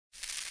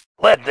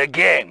Let the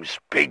games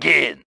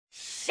begin.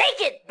 Shake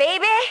it,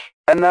 baby!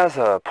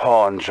 Another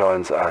pawn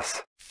joins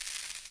us.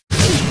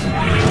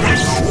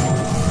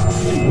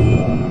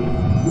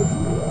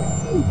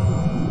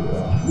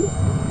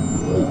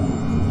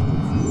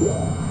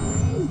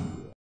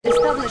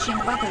 Establishing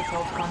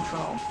battlefield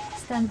control.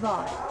 Stand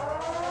by.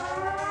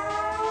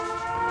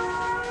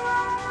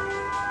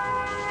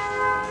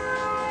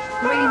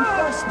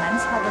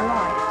 Reinforcements have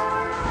arrived.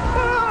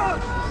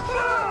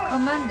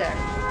 Commander,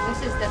 this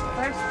is the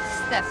first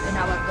step in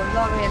our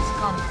glorious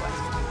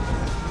conquest.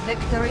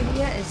 Victory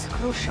here is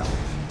crucial.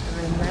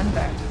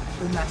 Remember,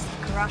 we must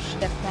crush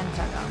the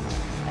Pentagon.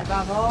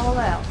 Above all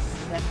else,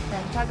 the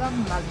Pentagon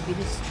must be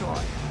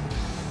destroyed.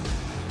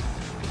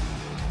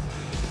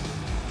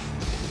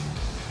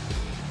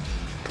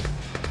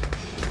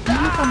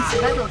 New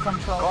battle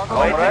control.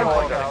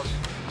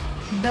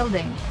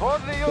 Building.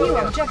 New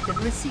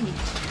objective received.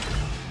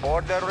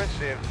 Order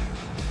received.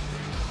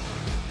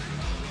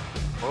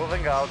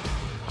 Moving out.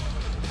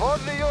 For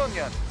the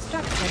Union.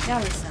 Structure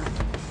garrison.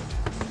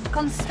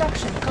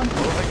 Construction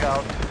complete. Moving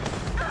out.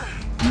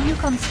 New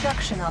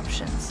construction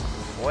options.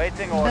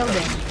 Waiting order.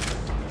 Building.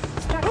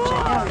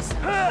 Structure garrison.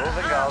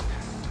 Moving out.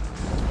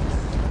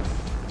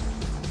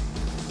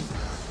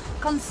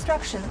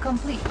 Construction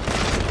complete.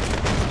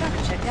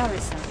 Structure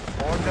garrison.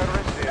 Order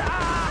received.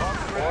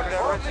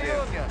 Order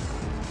received.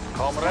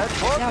 Comrade,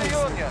 for the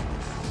Union.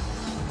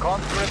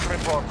 Conscript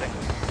reporting.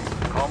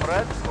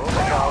 Comrade,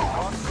 moving out.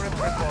 Conscript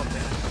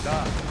reporting.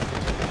 Done.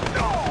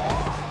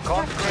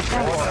 Conscript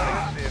reporting.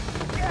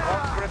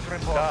 Conscript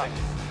reporting.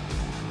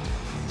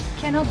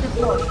 Cannot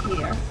deploy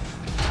here.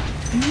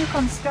 New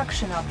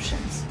construction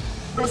options.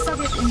 The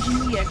Soviet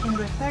engineer can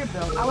repair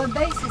build. Our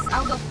base is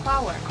out of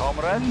power.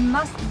 Comrade. We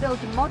must build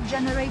more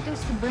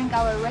generators to bring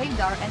our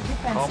radar and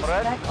defenses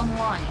Comrade. back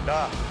online.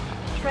 Da.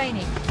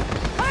 Training.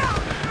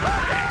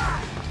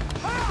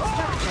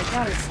 Structure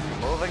garrison.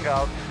 Moving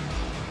out.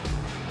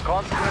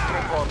 Conscript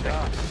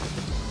reporting.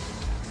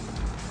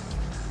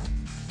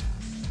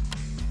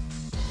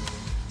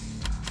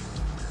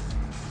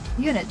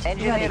 Unit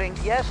Engineering,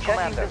 ready. yes,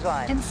 Commander.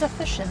 Design.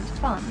 Insufficient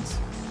funds.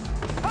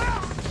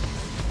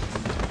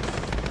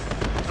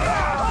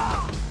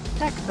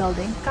 Tech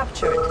building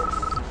captured.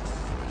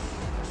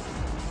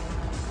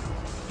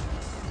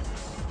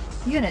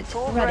 Unit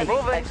ready.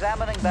 Moving.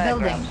 Examining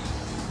Building. diagrams.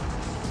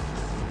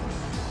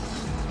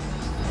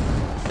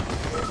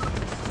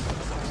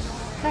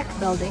 Tech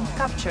building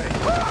captured.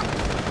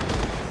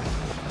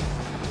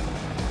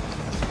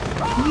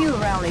 New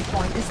rally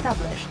point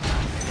established.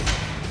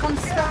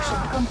 Construction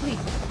complete.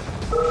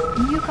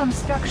 New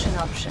construction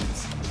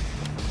options.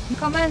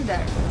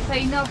 Commander,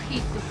 pay no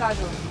heed to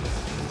casualties.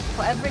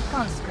 For every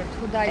conscript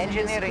who dies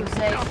in this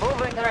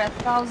crusade, there are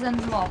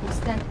 1,000 more who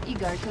stand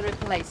eager to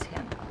replace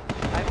him.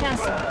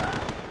 Cancel.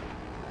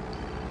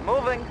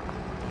 Moving.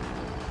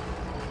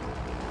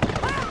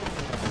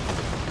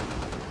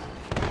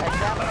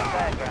 Examining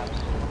diagrams.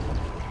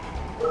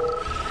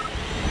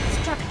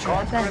 Structure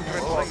Conscript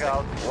abandoned. moving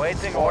out.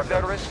 Waiting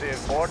order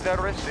received. Order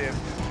received.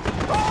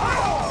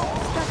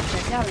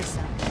 Structure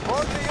garrison.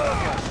 For the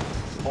Union.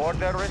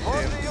 Order received.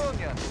 For the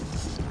Union.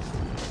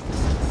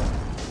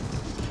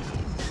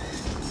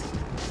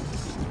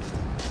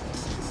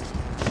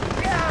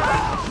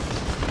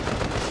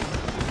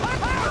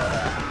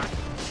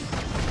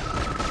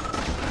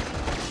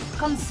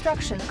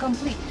 Construction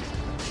complete.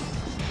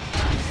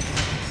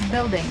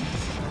 Building.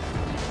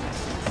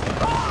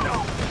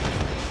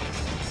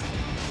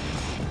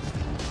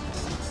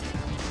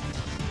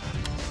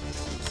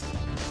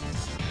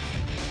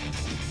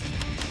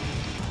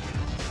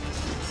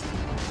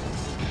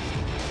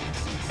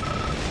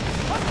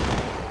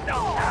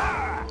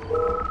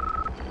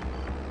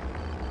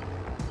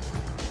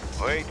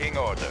 Waiting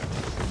order.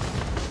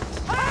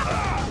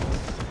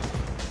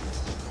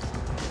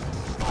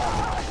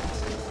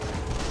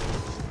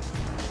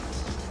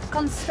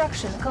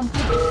 Construction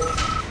complete.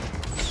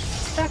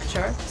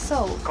 Structure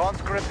sold.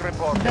 Conscript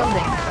report.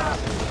 Building.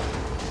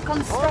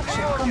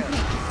 Construction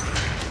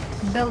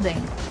complete.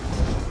 Building.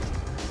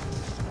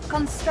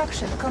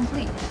 Construction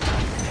complete.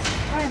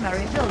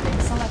 Primary building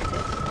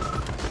selected.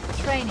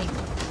 Training.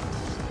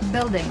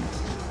 Building.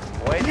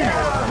 Waiting Unit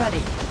order.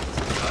 ready.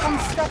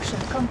 Construction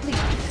complete.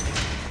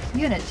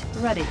 Unit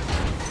ready.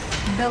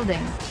 Building.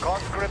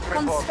 Conscript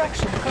reporting.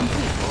 Construction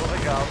complete.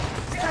 Moving out.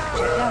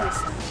 Structure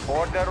garrison.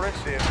 Order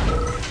received.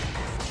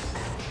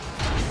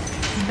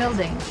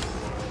 Building.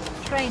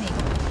 Training.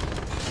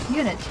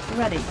 Unit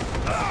ready.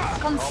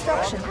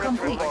 Construction Conscript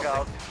complete. moving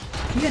out.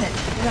 Unit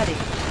ready.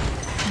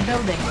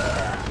 Building.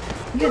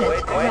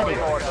 Unit ready.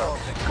 Waiting order.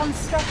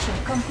 Construction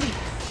complete.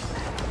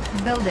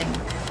 Building.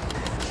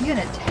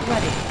 Unit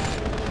ready.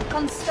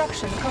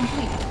 Construction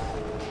complete.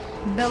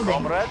 Building.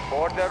 Comrade,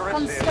 order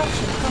received.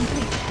 Construction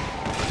complete.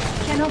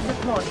 Cannot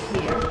deploy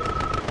here.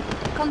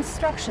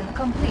 Construction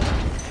complete.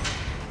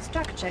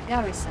 Structure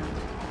garrison.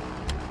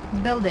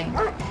 Building.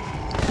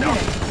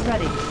 Unit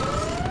ready.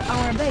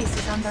 Our base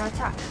is under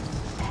attack.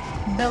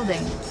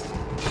 Building.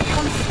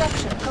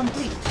 Construction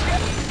complete.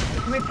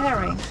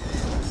 Repairing.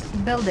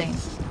 Building.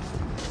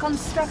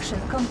 Construction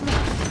complete.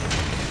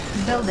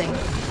 Building.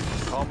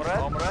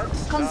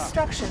 Comrades.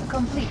 Construction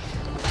complete.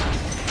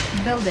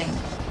 Building.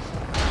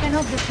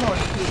 Cannot deploy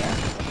here.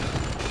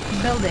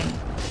 Building.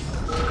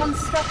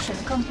 Construction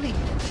complete.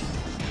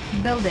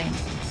 Building.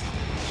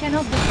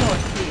 Cannot deploy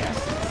here.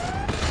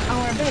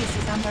 Our base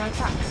is under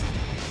attack.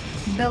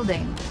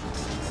 Building.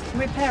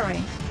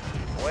 Repairing.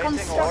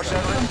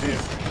 Construction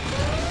complete.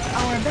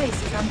 Our base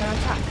is under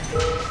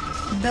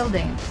attack.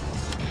 Building.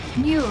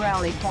 New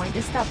rally point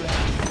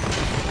established.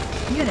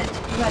 Unit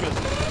ready.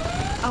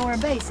 Our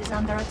base is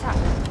under attack.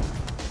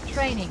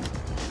 Training.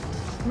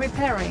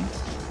 Repairing.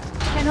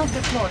 Cannot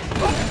deploy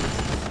here.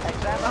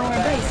 Our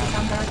base is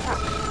under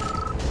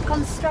attack.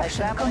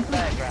 Construction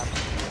complete.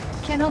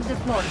 Cannot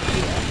deploy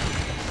here.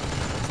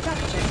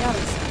 Structure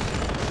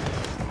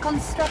garrison.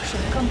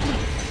 Construction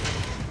complete.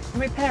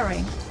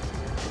 Repairing.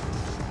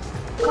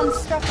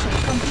 Construction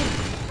complete.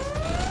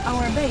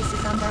 Our base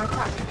is under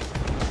attack.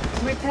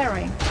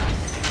 Repairing.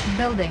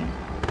 Building.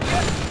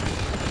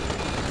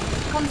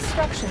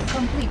 Construction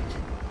complete.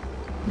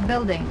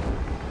 Building.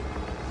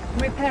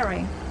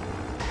 Repairing.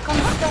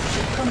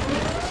 Construction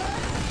complete.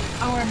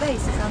 Our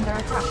base is under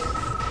attack.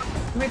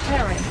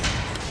 Repairing.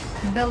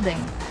 Building.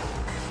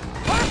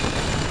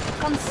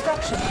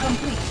 Construction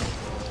complete.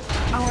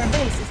 Our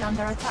base is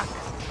under attack.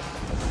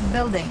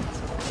 Building.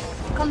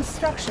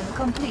 Construction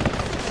complete.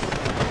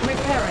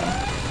 Repairing.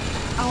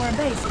 Our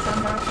base is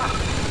under attack.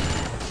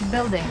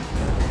 Building.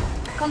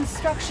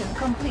 Construction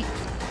complete.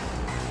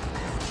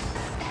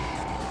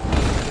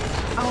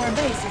 Our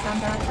base is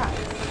under attack.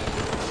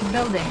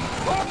 Building.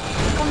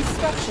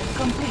 Construction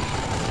complete.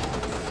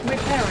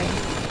 Repairing.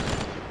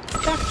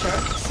 Structure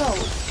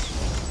sold.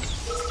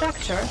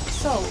 Structure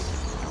sold.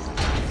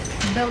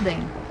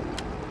 Building.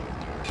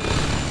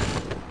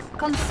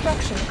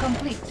 Construction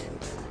complete.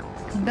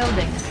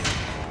 Building.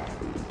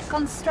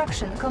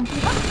 Construction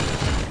complete.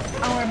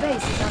 Our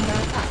base is under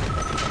attack.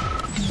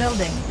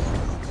 Building.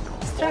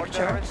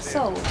 Structure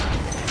sold.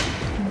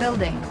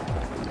 Building.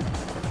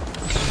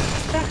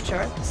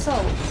 Structure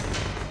sold.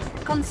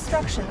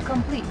 Construction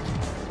complete.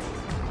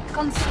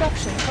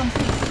 Construction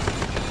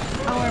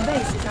complete. Our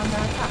base is under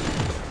attack.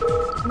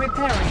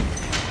 Repairing.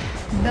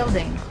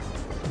 Building.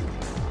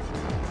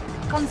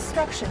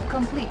 Construction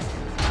complete.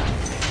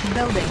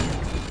 Building.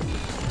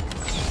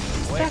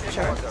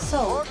 Structure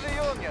sold.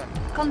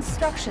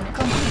 Construction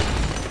complete.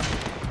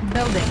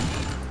 Building.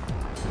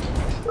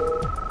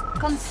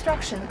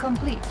 Construction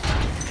complete.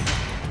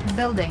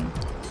 Building.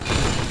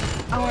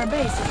 Our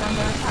base is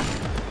under attack.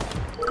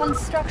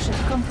 Construction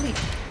complete.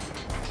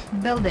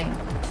 Building.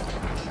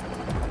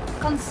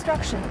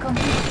 Construction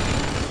complete.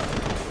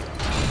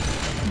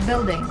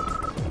 Building.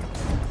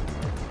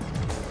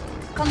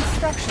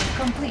 Construction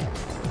complete.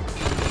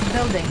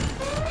 Building.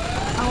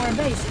 Our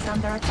base is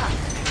under attack.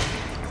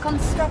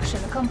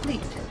 Construction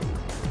complete.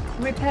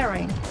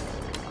 Repairing.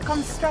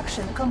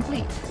 Construction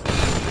complete.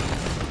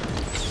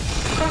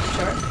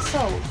 Structure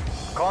sold.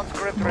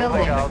 Conscript Building.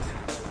 rolling out.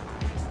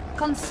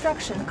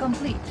 Construction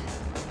complete.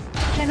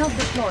 Cannot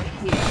deploy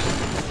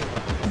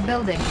here.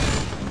 Building.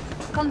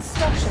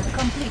 Construction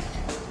complete.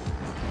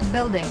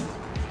 Building.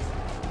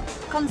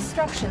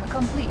 Construction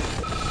complete.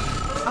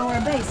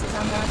 Our base is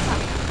under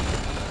attack.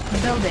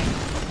 Building.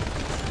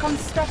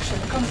 Construction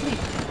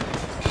complete.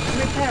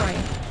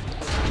 Repairing.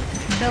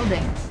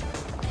 Building.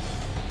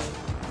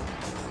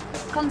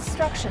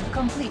 Construction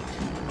complete.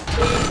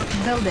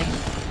 Building.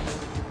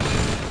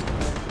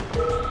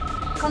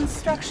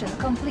 Construction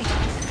complete.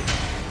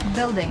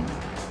 Building.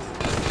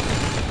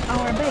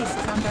 Our base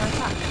is under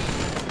attack.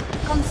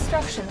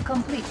 Construction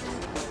complete.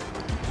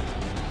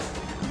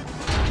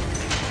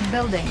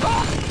 Building.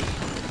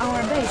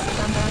 Our base is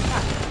under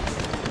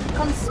attack.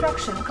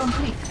 Construction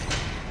complete.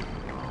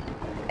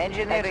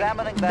 Engineering.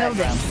 Examining Building.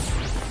 diagrams.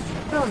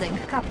 Building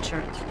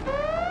captured.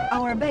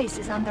 Our base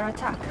is under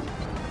attack.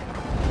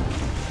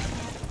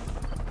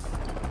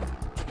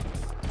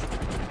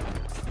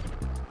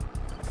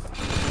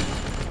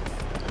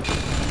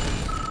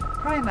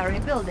 Primary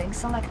building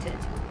selected.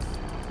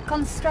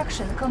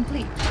 Construction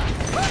complete.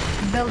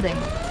 Building.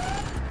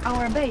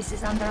 Our base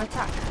is under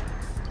attack.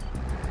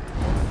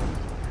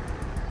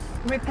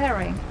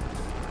 Repairing.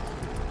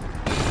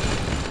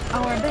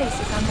 Our base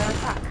is under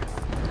attack.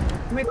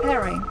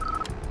 Repairing.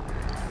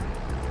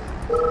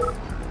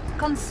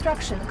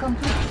 Construction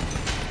complete.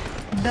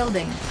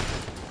 Building.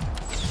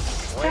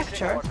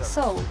 Structure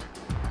sold.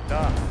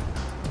 Done.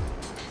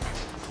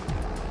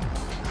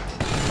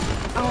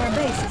 Our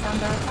base is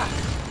under attack.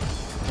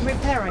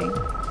 Repairing.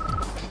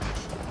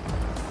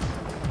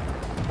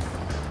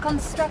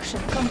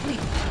 Construction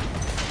complete.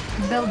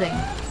 Building.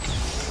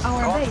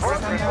 Our base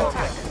is under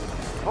attack.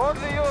 For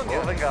the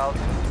Union. Moving out.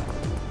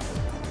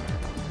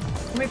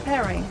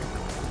 Repairing.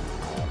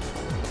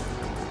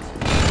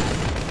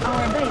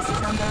 Our base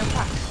is under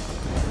attack.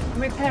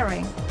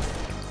 Repairing.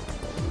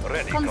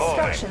 Ready.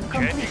 Construction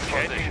complete.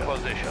 Changing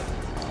position.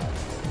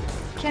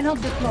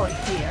 Cannot deploy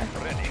here.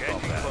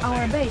 Ready.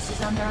 Our base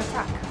is under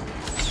attack.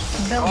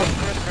 Building.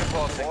 Conscript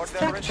reporting. Order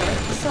Structure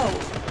received.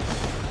 sold.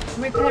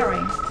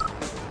 Repairing.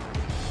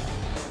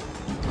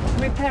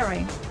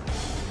 Repairing.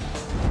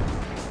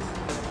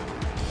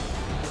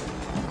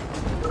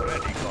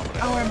 Ready,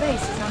 comrade. Our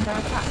base is under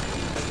attack.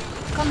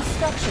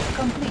 Construction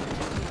complete.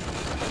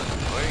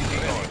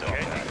 Waiting order.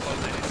 Changing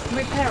position.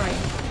 Repairing.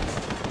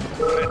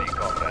 Ready,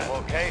 comrade.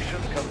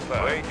 Location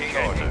confirmed. Waiting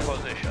order.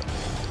 Position.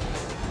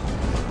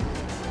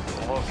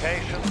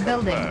 Location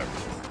Building.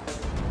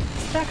 confirmed.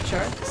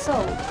 Structure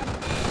sold.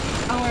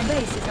 Our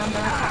base is under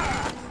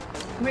attack.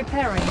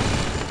 Repairing.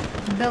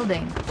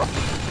 Building.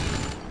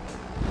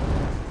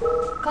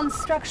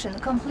 Construction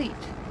complete.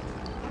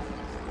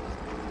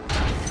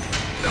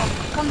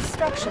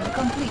 Construction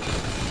complete.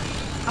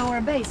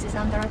 Our base is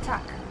under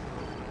attack.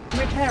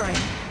 Repairing.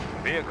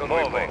 Vehicle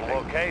moving.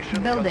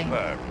 Location Building.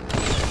 confirmed.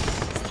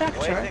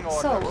 Structure Waiting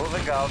order. sold.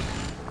 Moving out.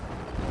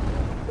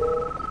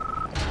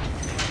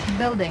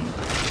 Building.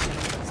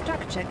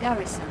 Structure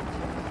garrison.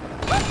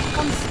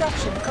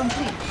 Construction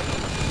complete.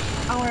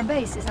 Our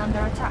base is under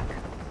attack.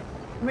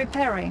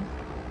 Repairing.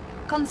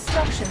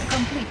 Construction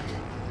complete.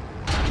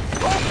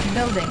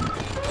 Building.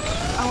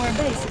 Our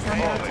base is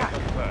under Moving attack.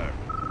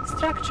 confirmed.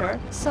 Structure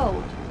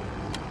sold.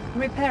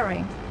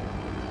 Repairing.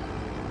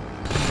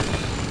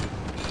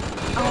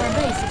 Our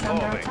base is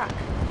under Moving. attack.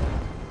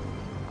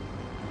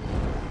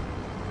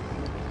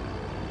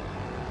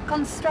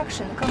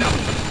 Construction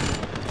complete.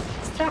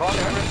 Structure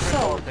Conscript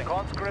sold. reporting.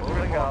 Conscript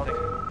moving out.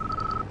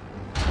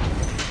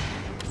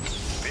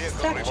 Vehicle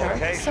Structure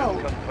location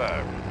sold.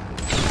 confirmed.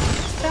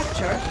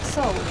 Structure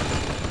sold.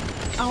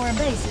 Our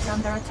base is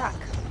under attack.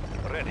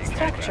 Ready.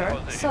 Structure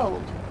changing position.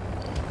 sold.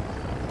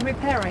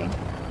 Repairing.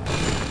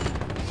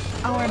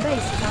 Our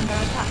base is under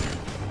attack.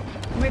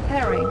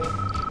 Repairing.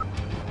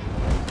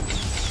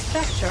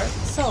 Structure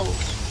sold.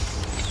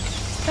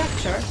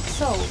 Structure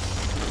sold.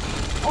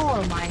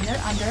 Ore miner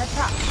under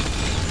attack.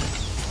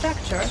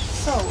 Structure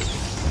sold.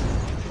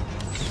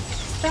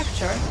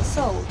 Structure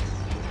sold.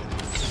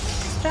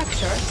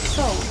 Structure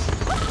sold.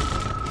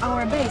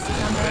 Our base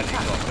is under Ready,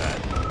 attack.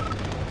 comrade.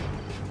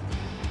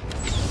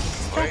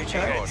 Structure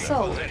Waiting order.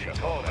 sold. Position,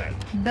 comrade.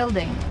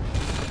 Building.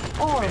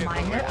 Ore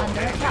miner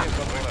under attack.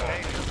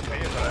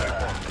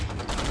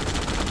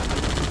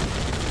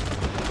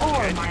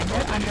 Ore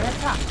miner under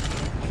attack.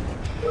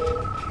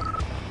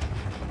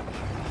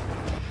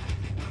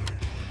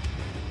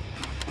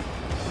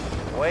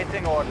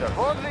 Waiting order.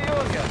 For the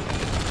Union.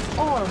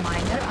 Ore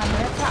miner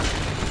under attack.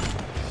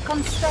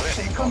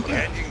 Construction Ready, complete.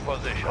 changing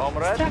position.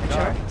 Comrade.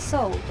 Structure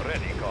sold.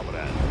 Ready,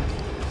 comrade.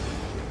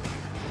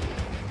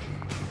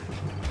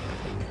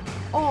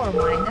 Ore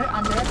miner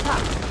under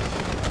attack.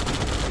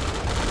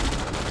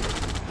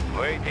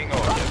 Waiting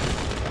order.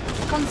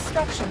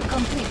 Construction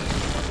complete.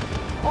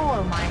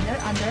 Ore miner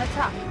under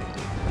attack.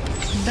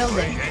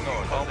 Building. Waiting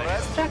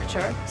order.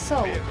 Structure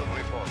sold. Vehicle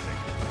reporting.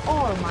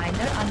 Ore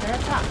miner under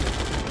attack.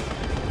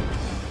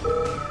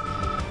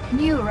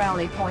 New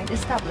rally point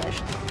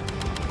established.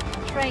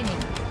 Training.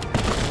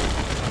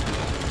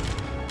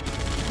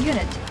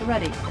 Unit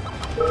ready.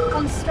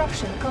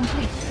 Construction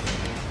complete.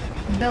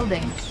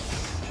 Building.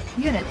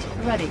 Unit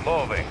ready.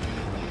 Moving.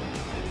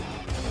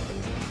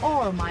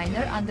 Ore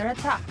miner under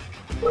attack.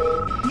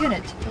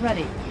 Unit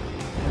ready.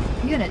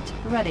 Unit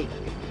ready.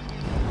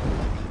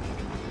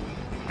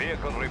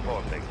 Vehicle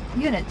reporting.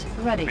 Unit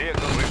ready.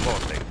 Vehicle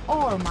reporting.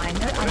 Ore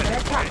miner under Ready,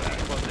 attack.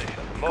 changing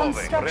position. Moving.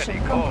 Construction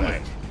Ready,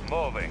 complete.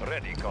 Moving.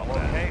 Ready,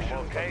 comrade.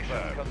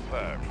 Location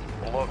confirmed.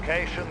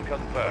 Location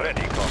confirmed.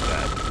 Ready,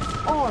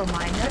 comrade. Ore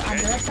miner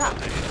under Changing attack.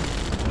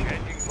 position.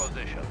 Changing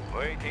position.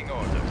 Waiting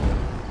order.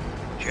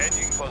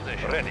 Changing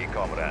position. Ready,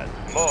 comrade.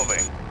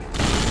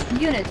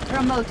 Moving. Unit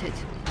promoted.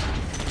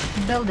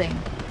 Building.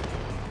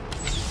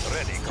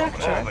 Ready,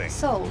 Structure comrade. Moving.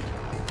 sold.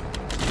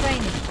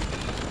 Training.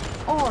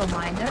 Ore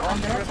miner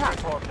under Conscript attack.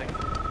 reporting.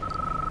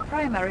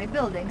 Primary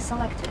building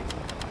selected.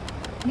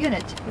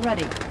 Unit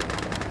ready.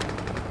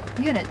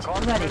 Unit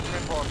ready. Conscript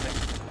reporting.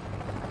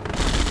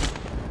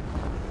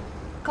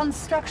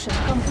 Construction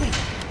complete.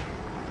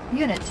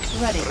 Unit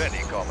ready. Ready,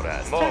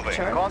 comrade. Moving.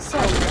 Structure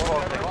Conscript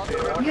sold.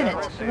 reporting. Unit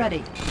Received.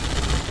 ready.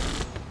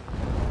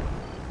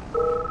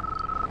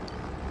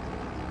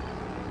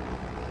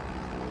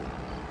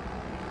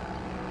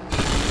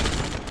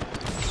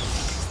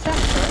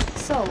 Structure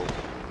sold.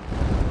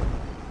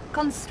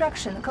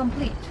 Construction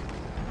complete.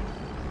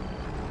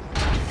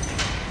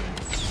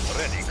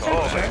 Ready, Structure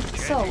comrade. Changing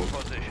sold.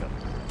 position.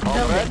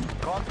 Building.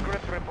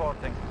 Conscript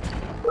reporting.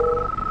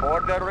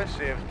 Order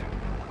received.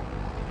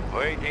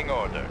 Waiting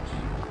orders.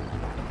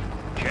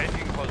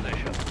 Changing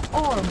position.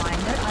 Ore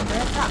miner under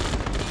attack.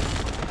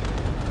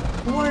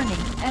 Warning,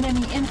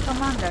 enemy in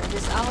commander.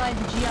 This allied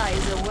GI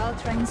is a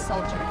well-trained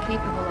soldier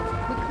capable of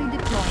quickly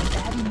deploying a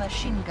heavy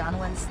machine gun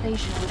when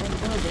stationed within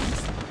buildings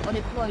or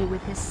deployed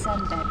with his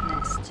sandbag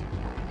nest.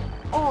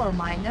 Ore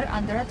miner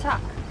under attack.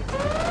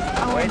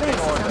 Our Waiting base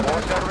is order. under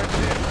Order attack.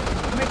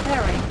 received.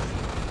 Repairing.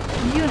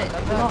 Unit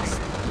lost.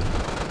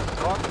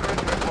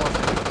 Conscript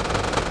reporting.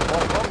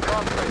 Confirm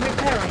conscript.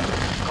 Repairing.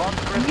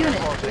 Conscript Unit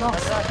reporting.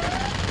 lost. Attacking.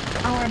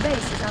 Our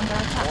base is under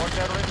attack.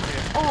 Order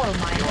received. Ore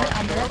miner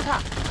under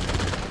attack.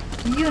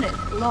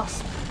 Unit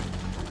lost.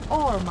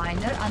 Ore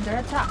miner under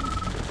attack.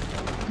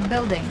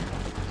 Building.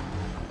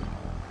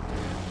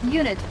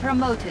 Unit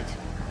promoted.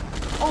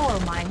 Ore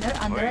miner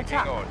under Waiting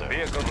attack. order.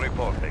 Vehicle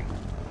reporting.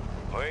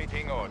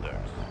 Waiting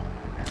orders.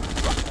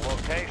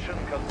 Location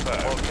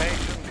confirmed.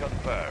 Location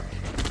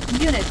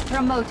confirmed. Unit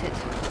promoted.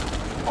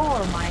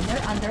 Ore miner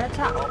under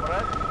attack.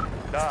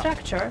 Comrade. Da.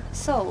 Structure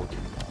sold.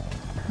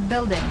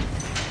 Building.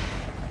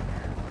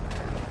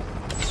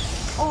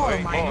 Ore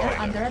Waiting miner order.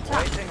 under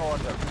attack. Waiting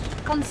order.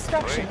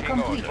 Construction Waiting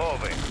complete. order.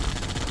 Moving.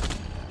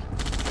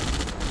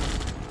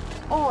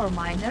 Ore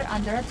miner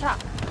under attack.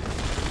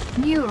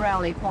 New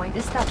rally point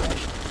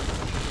established.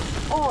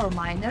 Ore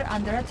miner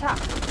under attack.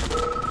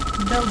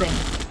 Building.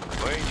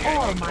 Waiting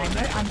Ore on miner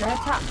position. under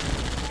attack.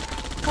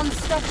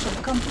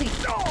 Construction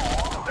complete.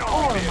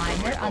 Ore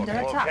miner under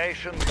attack.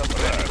 Location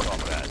confirmed,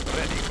 comrade.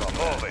 Ready, comrade.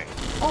 Moving.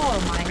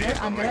 Ore miner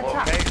under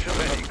attack. Location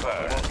ready,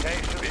 comrade.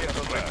 Location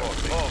vehicle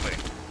reporting. Moving.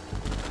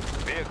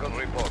 Vehicle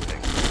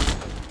reporting.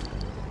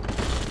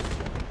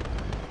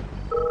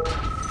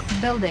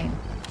 Building.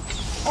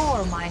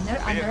 Ore miner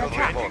under Vehicle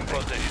attack. reporting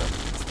position.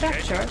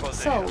 Structure Changing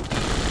position. sold.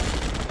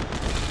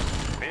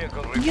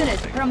 Vehicle reporting. Unit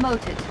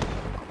promoted.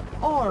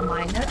 Ore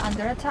miner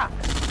under attack.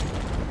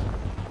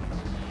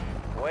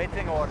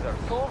 Waiting order.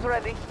 Tools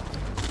ready.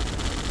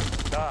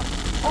 Da.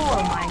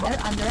 Ore miner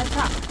under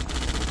attack.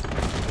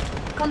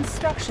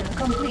 Construction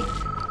complete.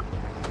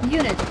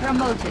 Unit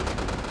promoted.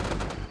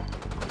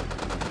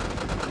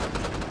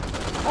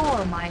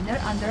 Ore miner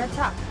under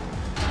attack.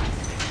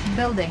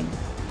 Building.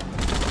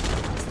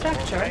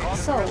 Structure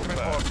sold.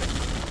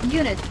 Reporting.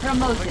 Unit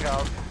promoted. Moving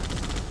out.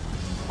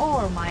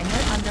 Ore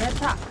miner under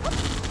attack.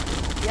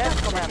 Yes,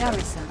 Structure Commander.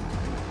 garrison.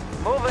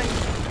 Moving.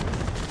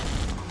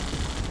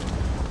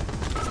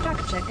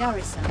 Structure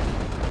garrison.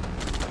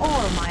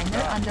 Ore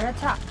miner under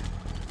attack.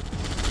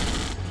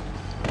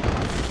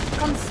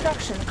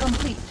 Construction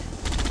complete.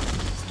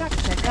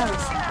 Structure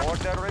garrison.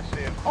 Order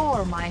received.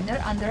 Ore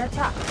miner under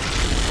attack.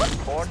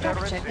 Order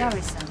Structure received.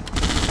 garrison.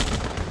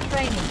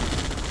 Training.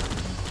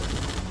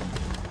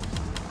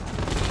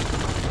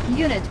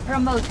 Unit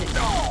promoted.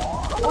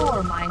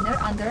 Ore miner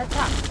under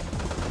attack.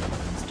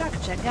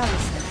 Structure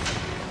garrison.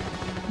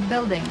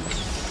 Building.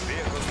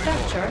 Vehicle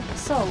Structure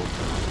sold.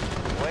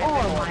 Waiting Ore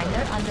order.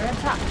 miner under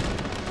attack.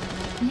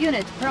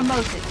 Unit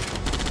promoted.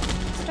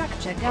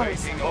 Structure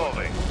garrison. Waiting,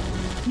 moving.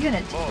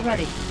 Unit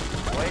ready.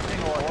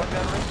 Waiting order.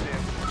 Order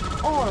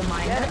received. Ore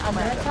miner Yes,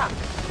 under Commander. attack.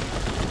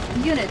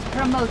 Unit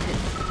promoted.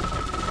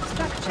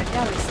 Structure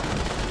garrison.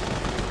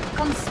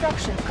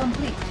 Construction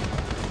complete.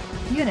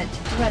 Unit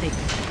ready.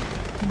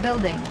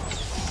 Building.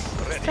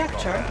 Ready,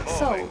 Structure comrade.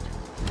 sold.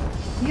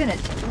 Unit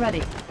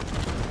ready.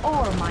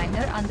 Ore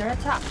miner under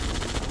attack.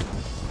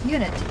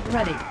 Unit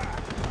ready.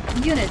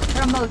 Unit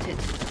promoted.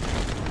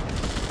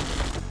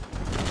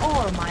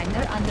 Ore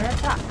miner under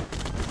attack.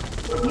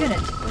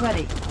 Unit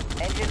ready.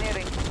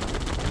 Engineering.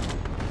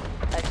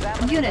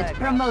 Examine Unit diagram.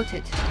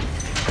 promoted.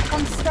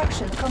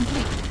 Construction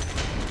complete.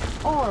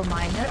 Ore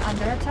miner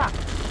under attack.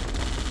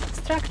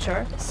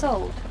 Structure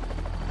sold.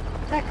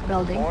 Tech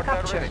building Order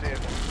captured.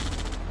 received.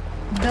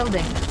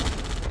 Building.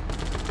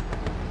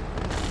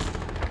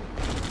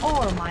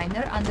 Ore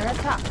miner under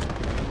attack.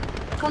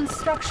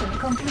 Construction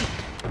complete.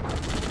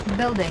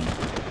 Building.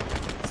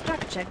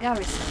 Structure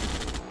garrison.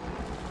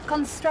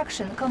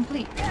 Construction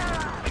complete.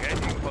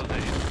 Changing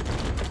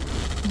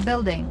position.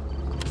 Building.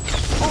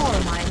 Ore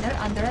miner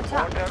under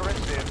attack. Order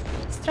received.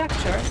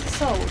 Structure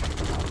sold.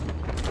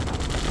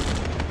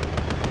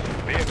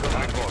 Vehicle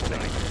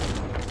reporting.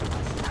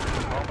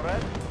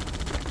 Comrade.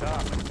 Da.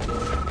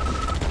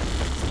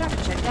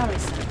 Structure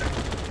garrison.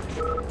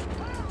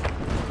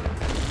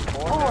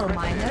 Ore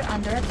miner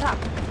under attack.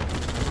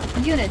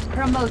 Unit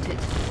promoted.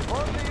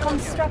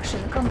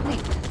 Construction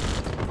complete.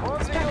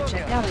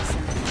 Structure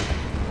garrison.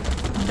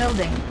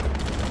 Building.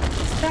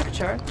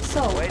 Structure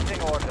sold.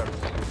 Waiting order.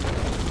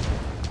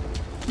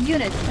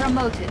 Unit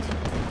promoted.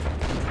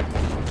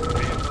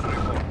 Vehicle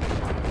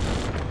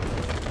reporting.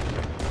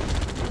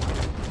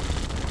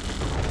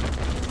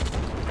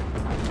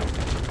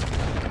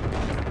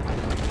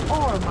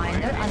 Ore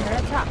miner under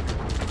attack.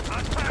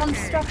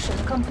 Construction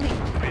complete.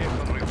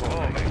 Vehicle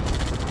reporting.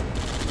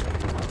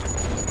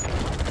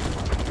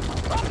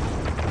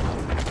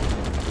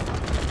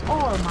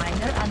 Ore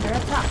miner under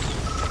attack.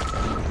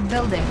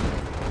 Building.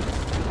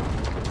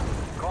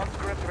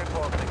 Conscript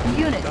reporting.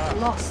 Unit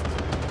lost.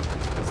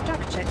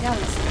 Structure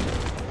garrison.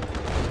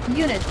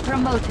 Unit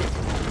promoted.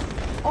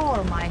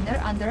 Ore miner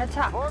under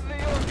attack. For the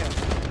Union.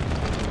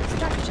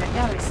 Structure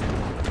garrison.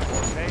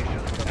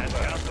 Formation and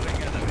countering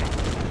enemy.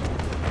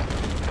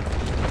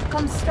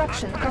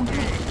 Construction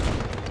complete.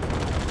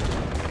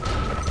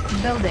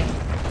 Building.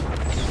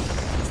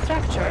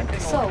 Structure Waiting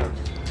sold.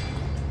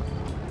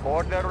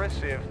 Order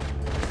received.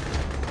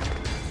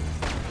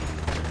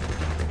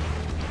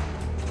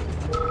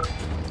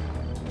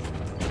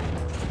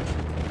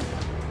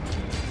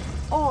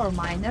 Ore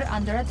miner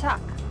under attack.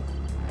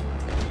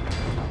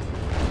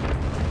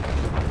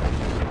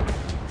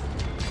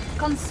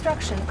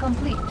 Construction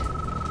complete.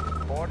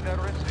 Order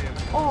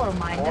received. Ore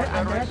miner Order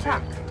under received.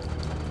 attack.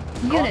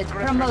 Unit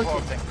Conscript promoted.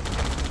 reporting.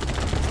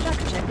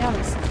 Structure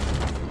garrison.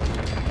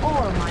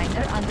 Ore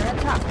miner under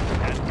attack.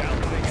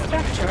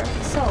 Structure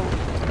sold.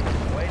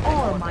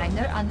 Ore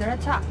miner under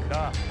attack.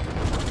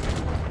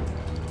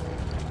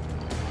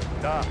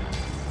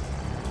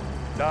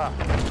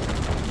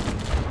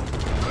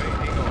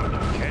 Waiting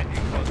order.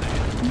 Changing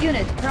position.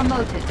 Unit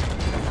promoted.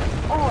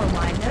 Ore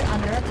miner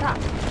under attack.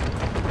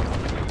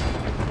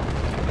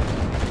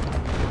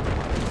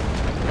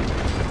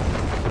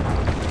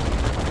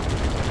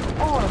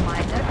 Ore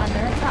miner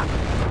under attack.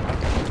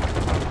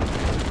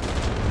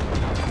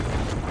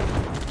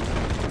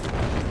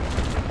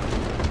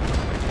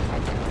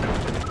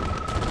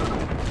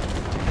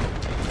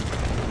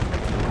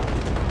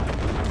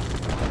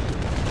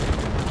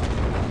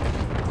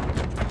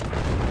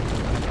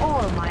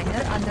 Ore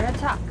miner under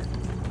attack.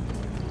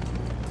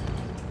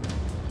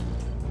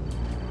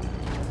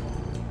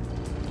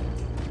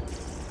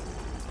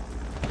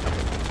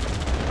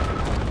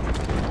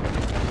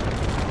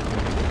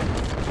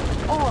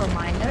 Ore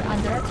miner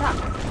under attack.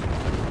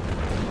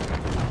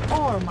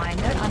 Ore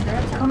miner under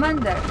attack.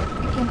 Commander,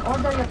 you can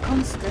order your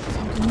conscripts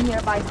into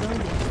nearby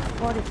buildings to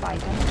fortify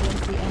them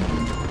against the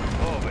enemy.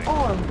 Moving.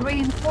 Ore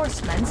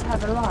reinforcements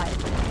have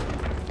arrived.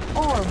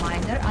 Ore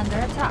miner under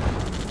attack.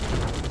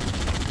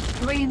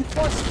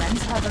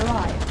 Reinforcements have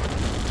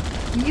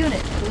arrived.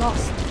 Unit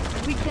lost.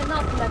 We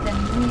cannot let a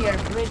near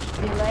bridge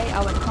delay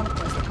our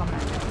conquest,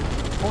 Commander.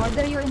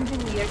 Order your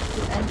engineers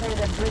to enter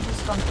the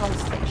bridge's control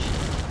station.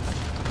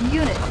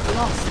 Unit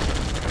lost.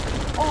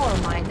 Ore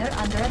miner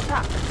under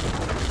attack.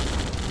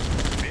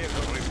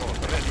 Vehicle report.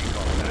 Ready,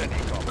 com. Ready,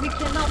 com. We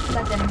cannot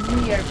let a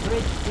near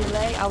bridge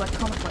delay our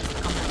conquest,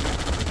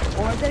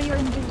 Commander. Order your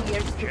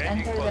engineers to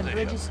enter the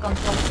bridge's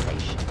control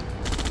station.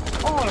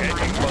 Ore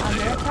miner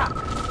under attack.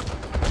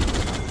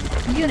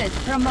 Unit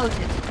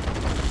promoted.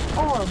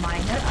 Ore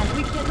miner, and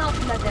we cannot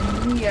let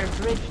a near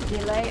bridge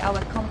delay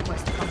our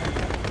conquest,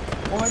 Commander.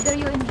 Order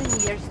your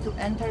engineers to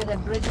enter the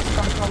bridge's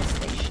control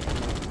station.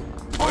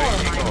 Ore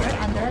miner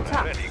under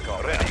attack. Ready,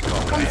 com. Ready,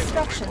 com.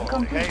 Construction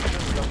complete.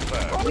 Location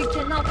confirmed. We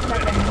cannot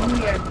let a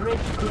near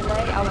bridge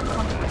delay our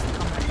conquest,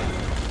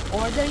 Commander.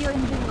 Order your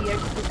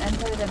engineers to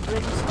enter the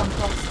bridge's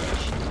control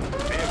station.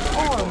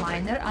 Ore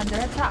miner under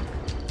attack.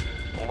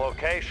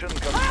 Location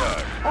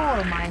confirmed.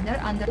 Ore miner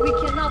under. We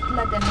cannot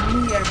let a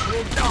near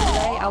bridge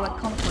delay our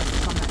conquest,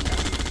 Commander.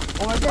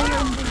 Order your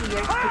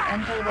engineers to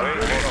enter the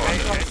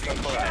bridge's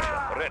control station.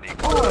 Ready,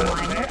 Ore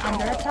miner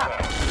under attack.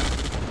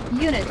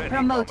 Unit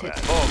promoted.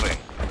 Moving.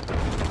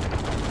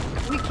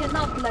 We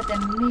cannot let a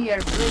near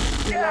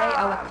bridge delay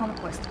our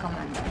conquest,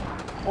 Commander.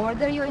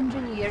 Order your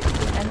engineers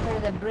to enter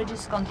the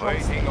bridge's control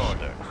Waiting station.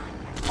 order.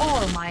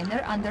 Ore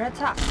miner under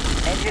attack.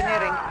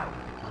 Engineering.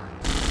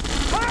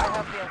 I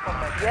have the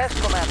information. Yes,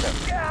 Commander.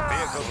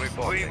 Vehicle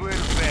report. We will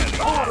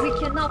fail. We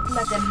cannot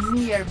let a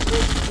near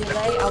bridge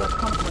delay our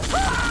conquest.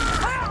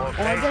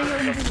 Order your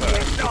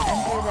engineers to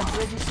enter the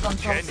bridge's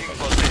control Changing station.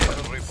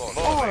 position report.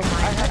 Ore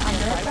miner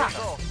under attack.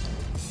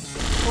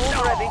 Tools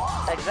ready.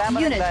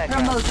 Examining Unit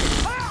diagram. promoted.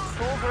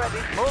 Tools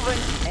ready.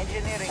 Moving.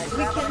 Engineering. We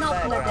Examining cannot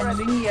let diagram.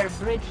 a near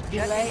bridge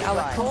delay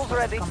our Tools conquest,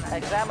 ready. Commander.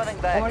 Examining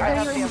diagram. I Order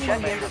have your the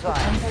objective engineers to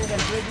design. enter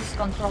the bridge's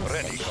control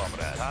Ready, station.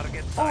 comrade.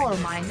 Target Ore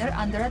sighted. miner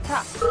under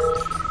attack.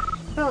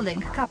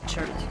 Building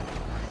captured.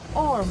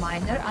 Ore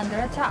miner under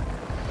attack.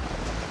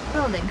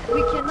 Building.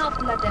 We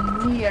cannot let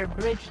a near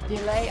bridge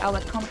delay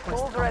our conquest,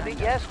 Tools ready.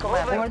 Commander. Yes,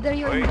 Commander. Order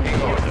your Waiting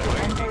engineers order, to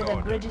waiting enter the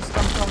order. bridge's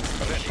control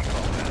Ready, station.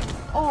 comrade.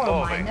 Ore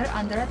Moving. miner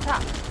under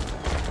attack.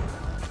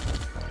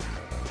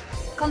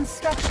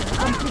 Construction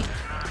complete.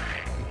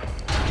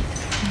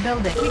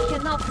 Building. We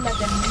cannot let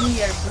a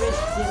near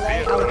bridge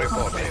delay Vehicle our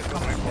report. conquest, Vehicle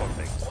Commander.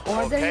 reporting.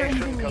 Order your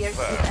Location engineers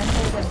to confirmed.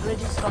 enter the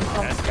bridge's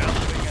control station.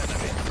 Encountering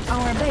enemy.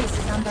 Our base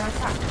is under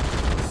attack.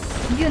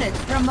 Unit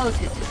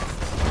promoted.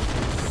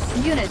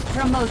 Unit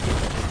promoted.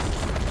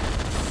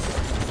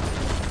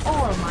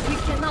 Orma, we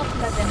cannot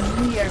let a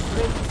near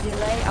bridge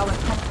delay our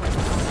conquest.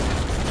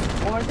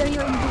 Order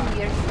your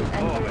engineers to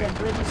enter the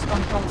bridge's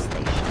control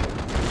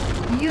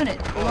station. Unit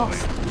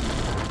lost.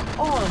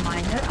 Ore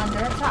miner under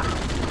attack.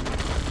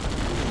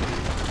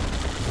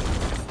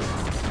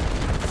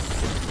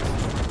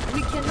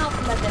 We cannot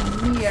let a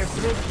near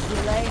bridge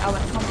delay our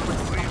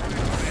conquest.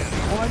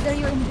 Order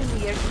your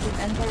engineers to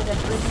enter the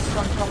bridge's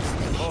control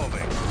station.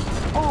 Moving.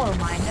 Ore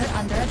miner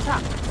under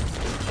attack.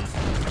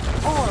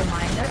 Ore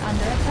miner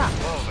under attack.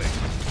 Moving.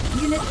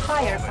 Unit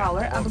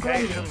firepower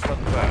upgraded. Location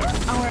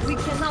confirmed. We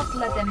cannot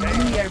let a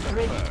near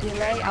bridge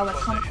delay our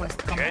conquest,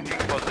 Commander.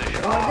 Changing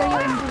position. Order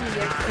your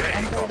engineers to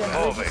enter the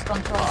bridge's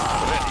control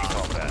station. Ready,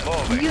 comrade.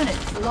 Moving. Unit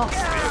lost.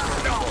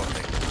 Vehicle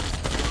reporting.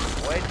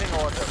 Waiting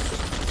order.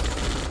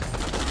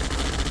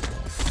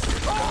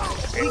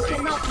 We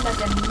cannot let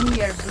a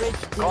near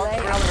bridge delay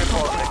our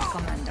conquest,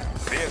 Commander.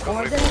 Vehicle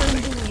Order your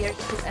reporting. engineers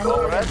to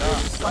enter the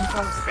bridge's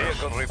control station.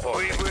 Vehicle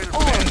reporting.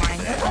 Ore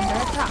miner under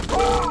attack.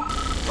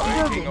 Waiting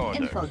Building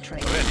order.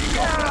 infiltrate. Ready,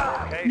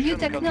 comrade. New Location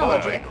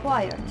technology confirmed.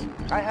 acquired.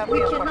 I have We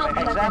the cannot information.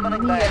 let a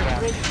Examining near diagram.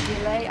 bridge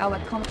delay our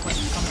conquest,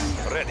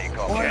 Commander. Ready, Order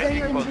comrade.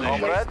 your Changing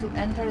engineers position. to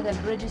enter the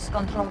bridge's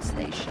control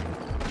station.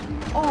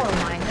 Ore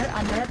miner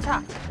under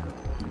attack.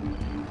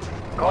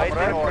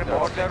 Waiting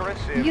order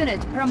received. Unit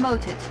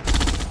promoted.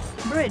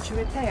 Bridge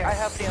repaired. I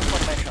have the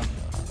information.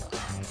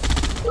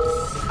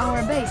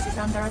 Our base is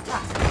under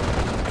attack.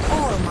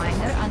 Ore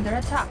miner under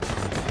attack.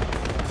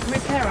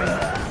 Repairing.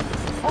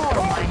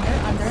 Ore miner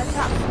under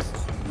attack.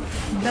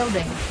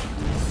 Building.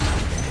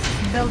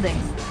 Building.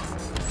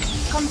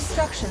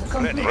 Construction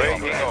complete.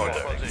 Waiting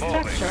order.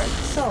 Structure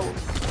sold.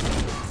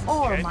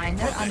 Ore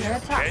miner under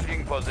attack.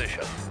 Changing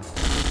position.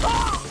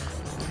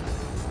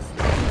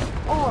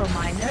 Ore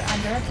miner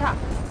under attack.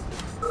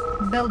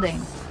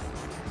 Building.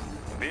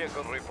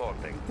 Vehicle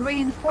reporting.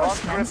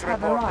 Reinforcements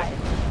have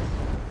arrived.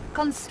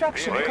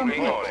 Construction Waiting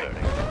complete. order.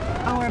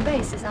 Our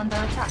base is under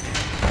attack.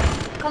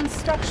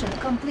 Construction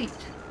complete.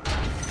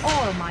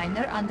 Ore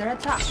miner under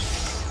attack.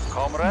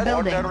 Comrade,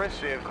 Building. order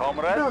received.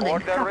 Comrade, Building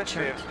order captured.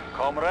 received.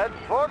 Comrade,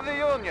 for the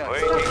Union.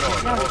 Waiting Structure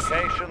order. garrison.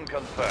 Location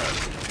confirmed.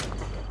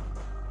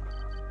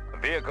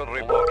 Vehicle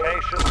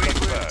relocation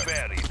confirmed.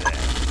 Bury them.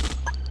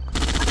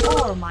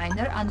 Ore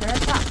miner under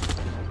attack.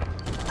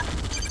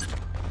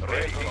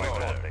 Waiting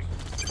order.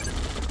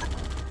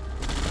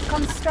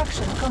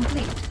 Construction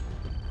complete.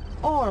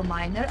 Ore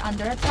miner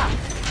under attack.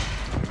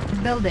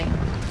 Building.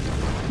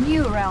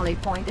 New rally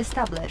point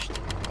established.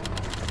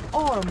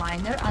 Ore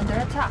miner under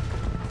attack.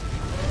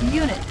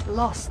 Unit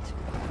lost.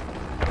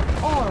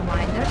 Ore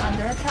miner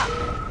under attack.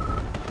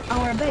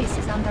 Our base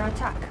is under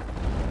attack.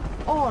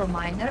 Ore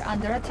miner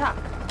under attack.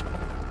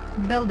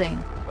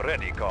 Building.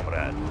 Ready,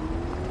 comrade.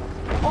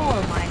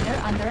 Ore miner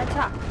under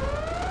attack.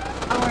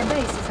 Our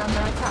base is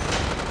under attack.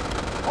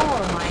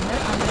 Ore miner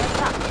under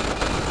attack.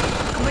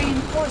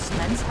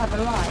 Reinforcements have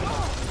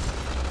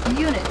arrived.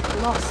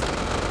 Unit lost.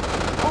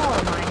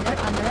 Ore miner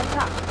under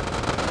attack.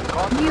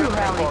 New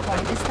rally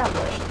point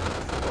established.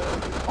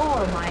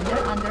 Ore miner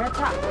under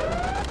attack.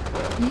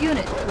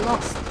 Unit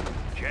lost.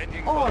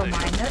 Changing Ore position.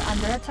 miner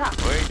under attack.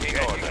 Waiting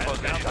order.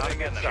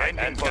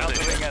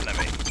 Encountering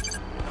enemy.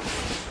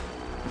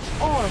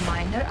 Ore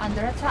miner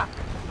under attack.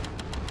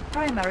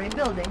 Primary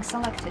building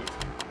selected.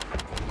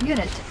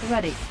 Unit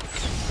ready.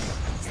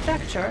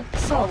 Structure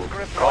sold.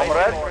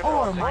 Comrade.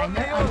 Ore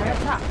miner under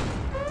attack.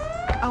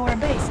 Our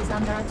base is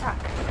under attack.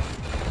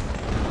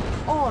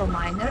 Ore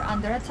miner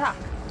under attack.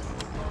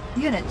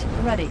 Unit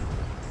ready.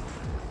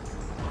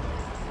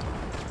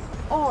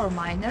 Ore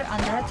miner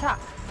under attack.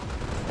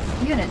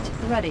 Unit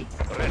ready.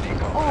 Ready, Ore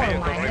comrade.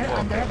 miner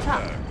under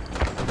attack.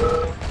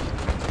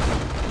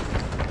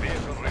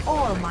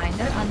 Ore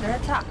miner under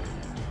attack.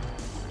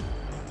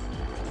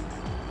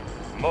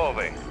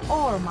 Moving.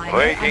 Ore miner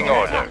Waiting under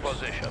order. attack.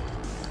 Position.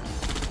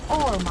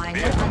 Ore miner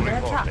Vehicle under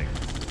attack. reporting.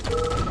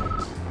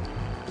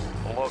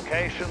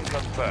 Location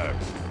confirmed.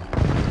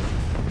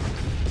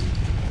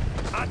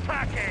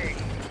 Attacking!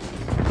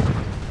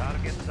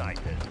 Target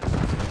sighted.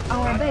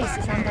 Our base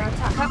is under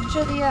attack.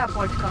 Capture the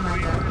airport,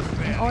 Commander.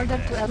 In order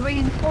to...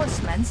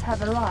 Reinforcements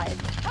have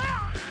arrived.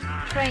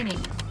 Training.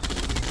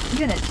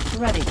 Unit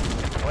ready.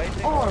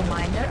 Ore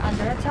miner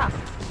under attack.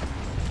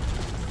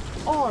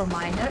 Ore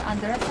miner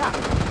under attack.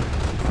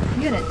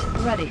 Unit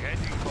ready.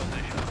 Changing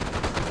position.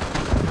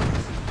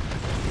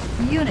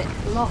 Unit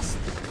lost.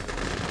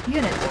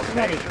 Unit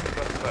ready. Location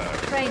confirmed.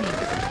 Training.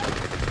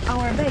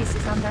 Our base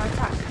is under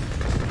attack.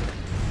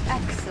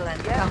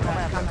 Excellent,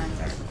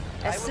 Commander.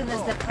 As soon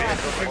as the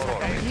packages are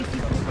completely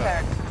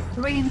prepared,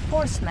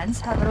 reinforcements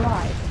have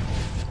arrived.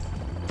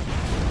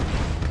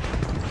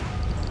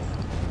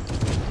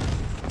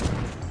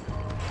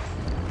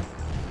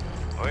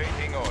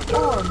 Waiting order.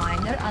 Ore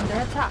miner under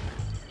attack.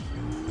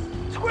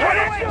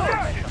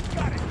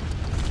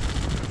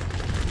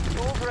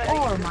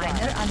 Ore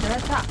miner under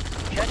attack.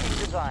 Checking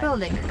design.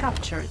 Building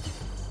captured.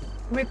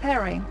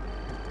 Repairing.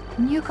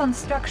 New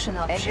construction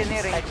options.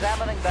 Engineering.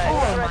 Examining Ore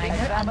diagrams. miner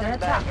under Examining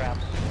attack.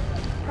 diagrams.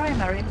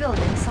 Primary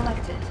building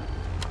selected.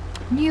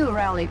 New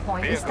rally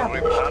point Vehicle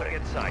established.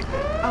 target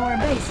sighted. Our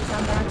base is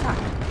under attack.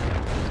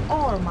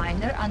 Ore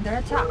miner under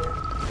attack.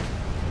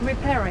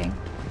 Repairing.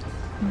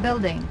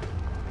 Building.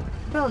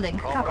 Building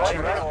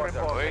captured.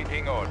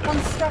 Waiting order.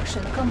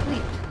 Construction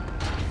complete.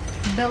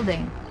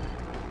 Building.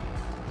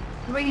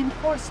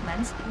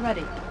 Reinforcements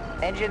ready.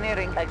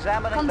 Engineering.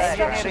 Examining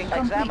Construction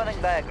diagrams. complete.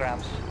 Examining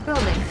diagrams.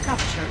 Building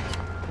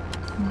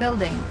captured.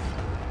 Building.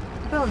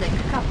 Building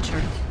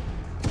captured.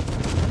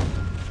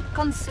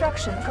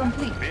 Construction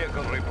complete.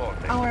 Vehicle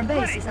reporting. Our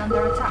base is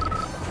under attack.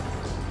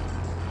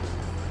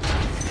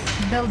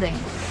 Building.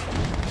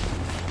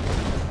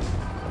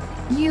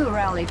 New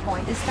rally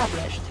point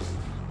established.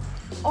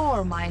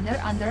 Ore miner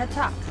under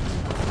attack.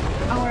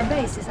 Our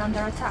base is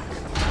under attack.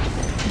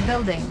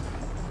 Building.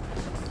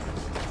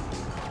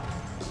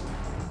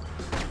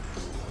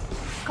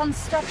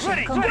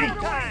 Construction complete.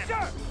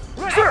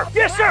 Sir!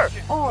 Yes, sir!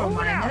 Ore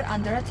miner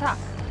under attack.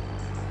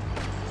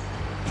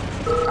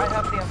 I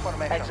have the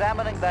information.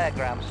 Examining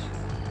diagrams.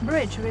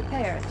 Bridge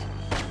repaired.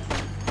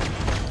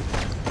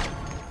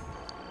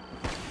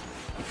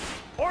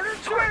 Order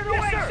squared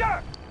away,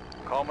 sir!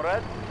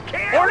 Comrade?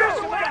 Orders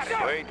away,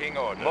 sir! Waiting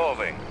order.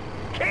 Moving.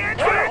 Can't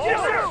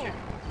yes, sir!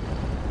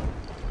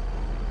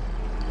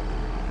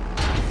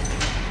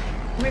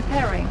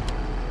 Repairing.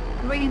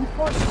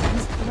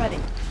 Reinforcements ready.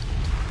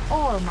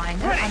 Ore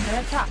miner under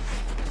attack.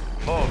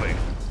 Moving.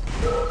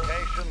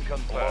 Location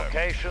confirmed.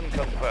 Location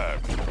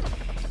confirmed.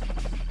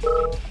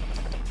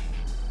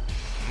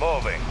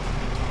 Moving.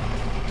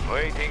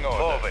 Waiting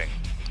order. Moving.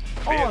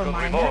 Ore Vehicle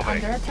miner removing.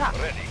 under attack.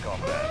 Ready,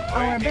 combat.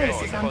 Our Waiting base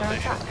order. is under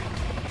Position. attack.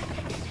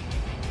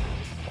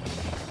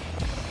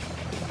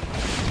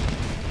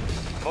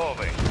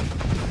 Moving.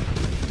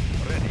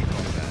 Ready,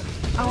 combat.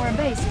 Our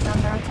base is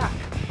under attack.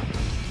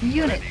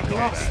 Unit Ready,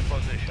 lost.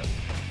 combat. Position.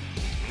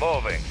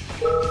 Moving.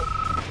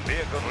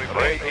 Vehicle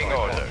waiting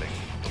order.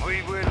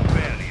 We will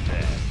bury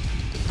them.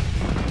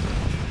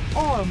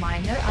 Ore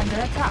miner under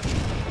attack.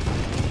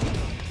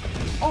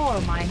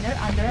 Ore miner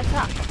under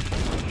attack.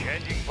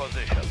 Changing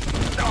position.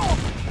 No!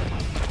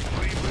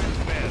 We will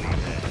bury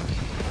them.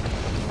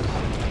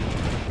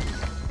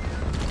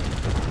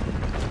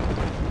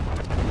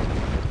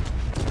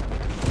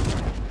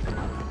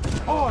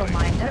 Ore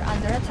miner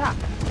under attack.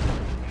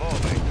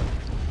 Moving.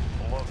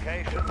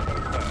 Location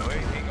confirmed.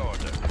 Waiting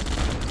order.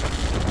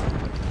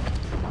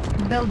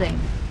 Building.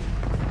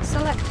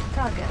 Select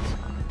target.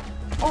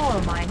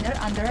 Ore miner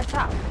under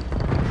attack.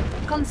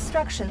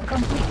 Construction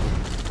complete.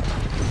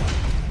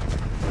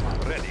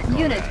 Ready,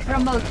 Unit combat.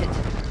 promoted.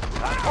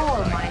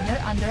 Ore miner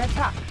under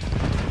attack.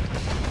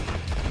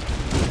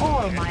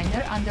 Ore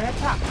miner under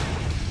attack.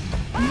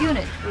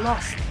 Unit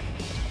lost.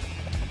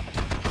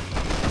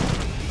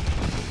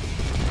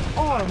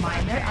 Ore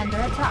miner under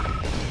attack.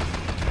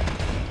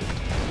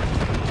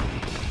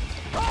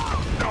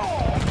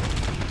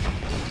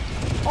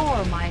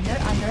 Ore miner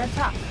under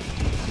attack.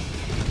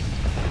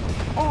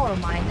 Ore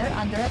miner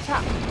under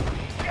attack.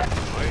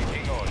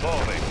 Waiting order.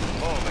 Moving.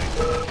 Moving.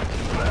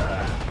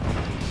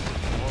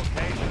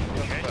 Location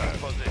confirmed.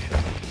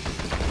 Position.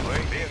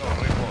 Waiting on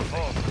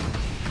report.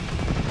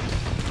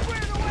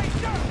 Square away,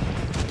 sir!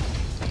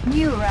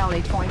 New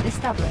rally point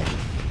established.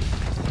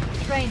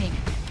 Training.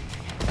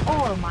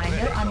 Ore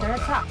miner under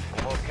attack.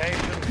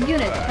 Location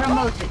Unit confirmed.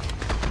 promoted.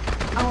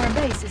 Our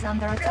base is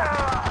under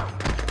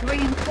attack.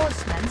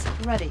 Reinforcements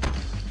ready.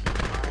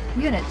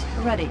 Unit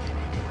ready.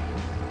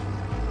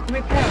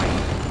 Repairing.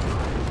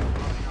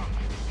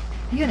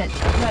 Unit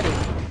ready.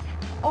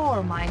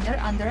 Ore miner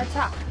under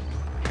attack.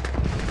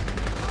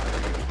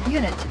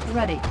 Unit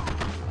ready.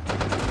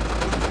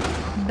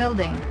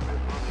 Building.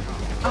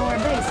 Our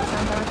base is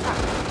under attack.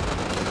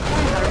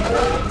 Primary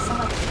building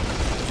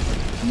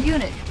selected.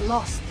 Unit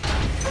lost.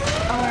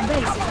 Our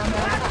base is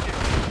under attack.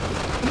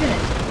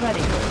 Unit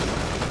ready.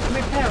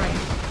 Repairing.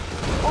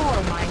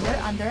 Ore miner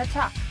under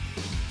attack.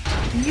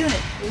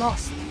 Unit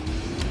lost.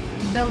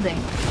 Building.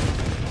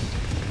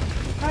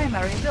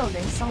 Primary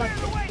building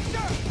selected.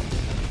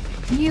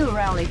 New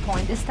rally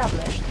point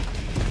established.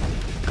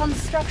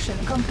 Construction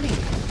complete.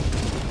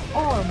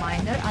 Ore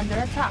miner under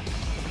attack.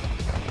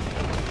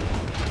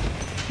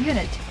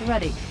 Unit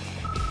ready.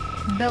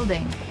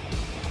 Building.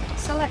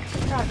 Select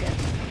target.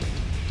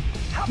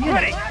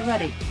 Unit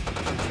ready.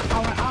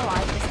 Our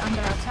ally is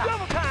under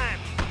attack.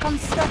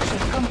 Construction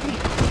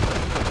complete.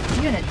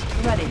 Unit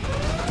ready.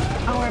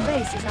 Our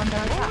base is under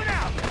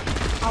attack.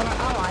 Our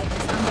ally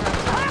is under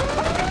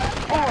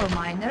attack. Ore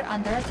miner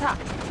under attack.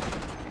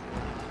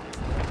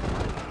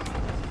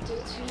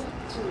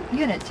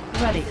 Unit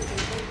ready.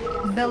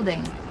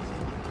 Building.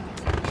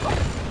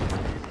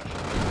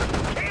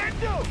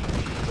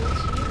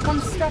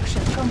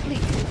 Construction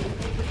complete.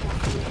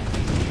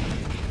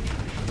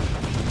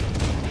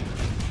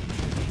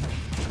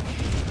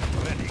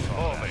 Ready,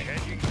 moving.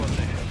 Changing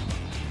position.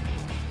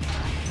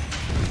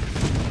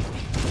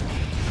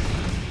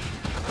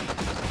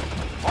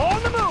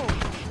 On the move!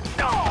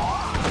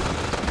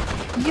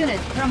 Unit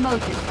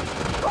promoted.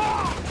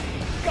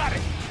 Got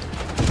it!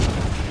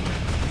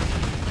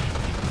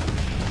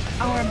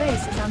 Our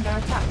base is under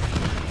attack.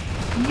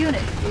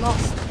 Unit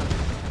lost.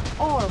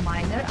 Ore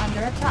miner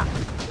under attack.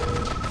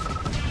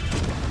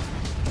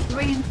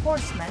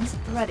 Reinforcements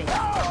ready.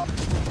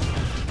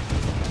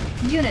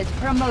 Unit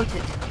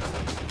promoted.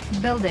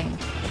 Building.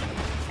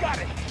 Got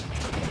it!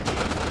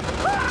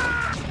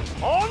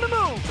 On the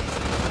move!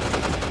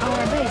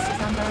 Our base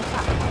is under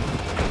attack.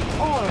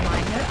 Ore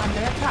miner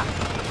under attack.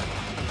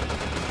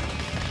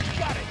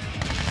 Got it!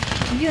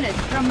 Unit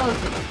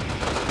promoted.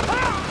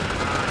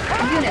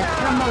 Unit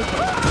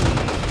promoted.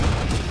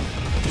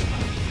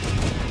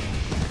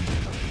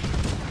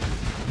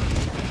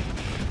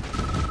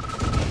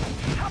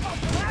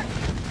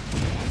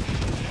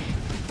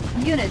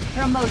 Unit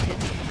promoted.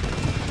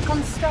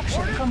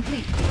 Construction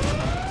complete.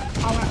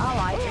 Our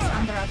ally is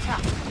under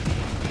attack.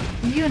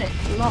 Unit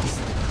lost.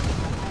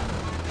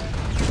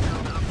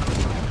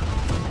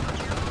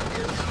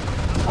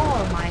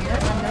 Ore miner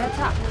under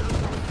attack.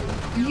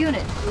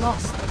 Unit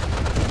lost.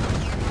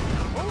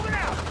 Moving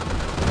out!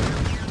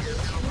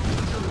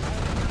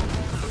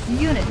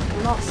 Unit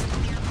lost.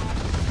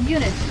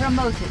 Unit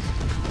promoted.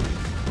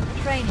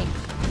 Training.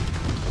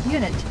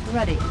 Unit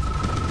ready.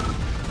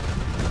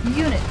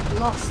 Unit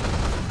lost.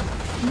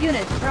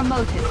 Unit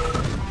promoted.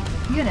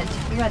 Unit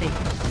ready.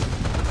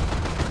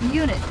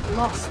 Unit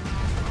lost.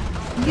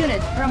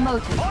 Unit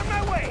promoted. On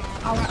my way!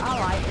 Our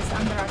ally is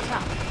under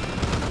attack.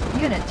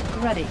 Unit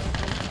ready.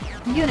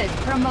 Unit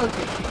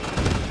promoted.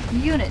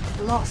 Unit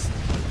lost.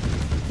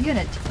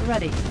 Unit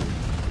ready.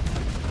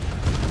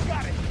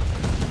 Got it!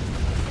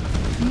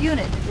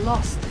 Unit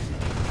lost.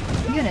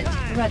 Unit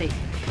ready.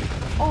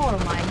 Ore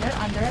miner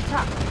under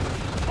attack.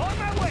 On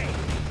my way!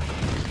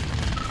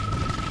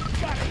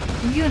 Got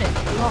it! Unit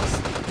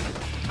lost.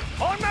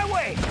 On my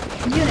way!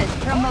 Unit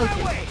On my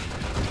promoted. way!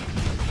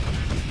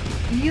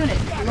 Unit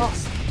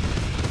lost.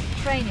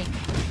 Training.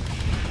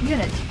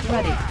 Unit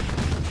ready.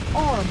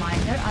 Ore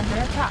miner under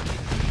attack.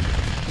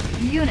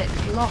 Unit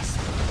lost.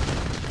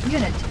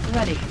 Unit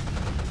ready.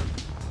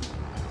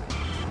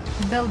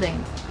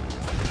 Building.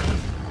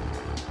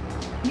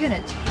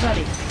 Unit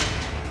ready.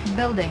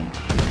 Building.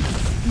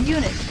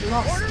 Unit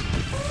lost.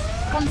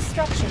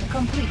 Construction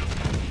complete.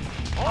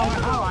 Our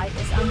ally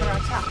is under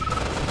attack.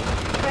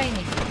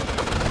 Training.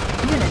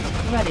 Unit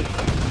ready.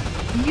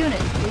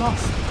 Unit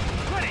lost.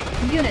 Ready!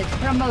 Unit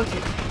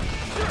promoted.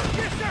 Sir!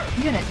 Yes, sir!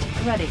 Unit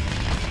ready.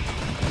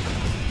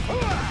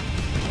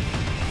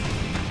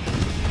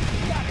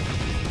 Got it!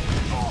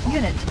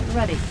 Unit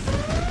ready.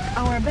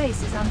 Our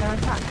base is under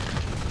attack.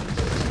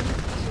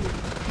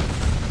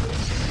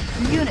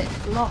 Unit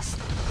lost.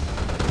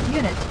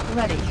 Unit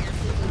ready.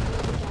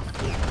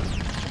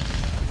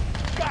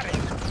 Got it!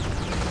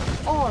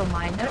 Ore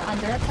miner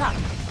under attack.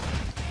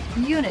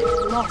 Unit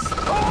lost.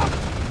 Got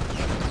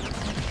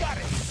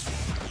it!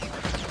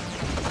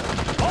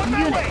 On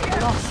my way!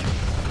 Unit lost.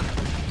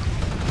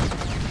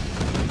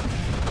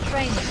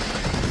 Training.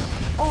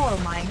 Ore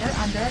miner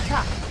under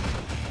attack.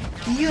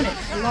 Unit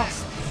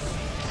lost.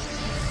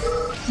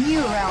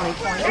 New rally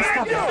point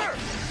established.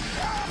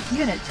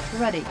 Unit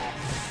ready.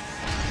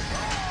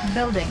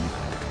 Building.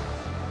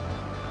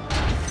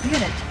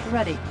 Unit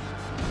ready.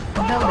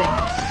 Building.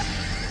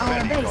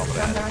 Our base is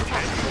under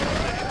attack.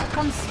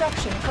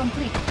 Construction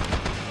complete.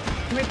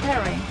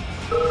 Repairing.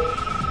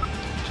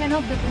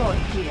 Cannot deploy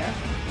here.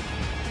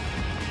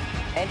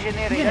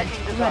 Engineering Unit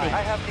checking design. ready.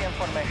 I have the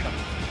information.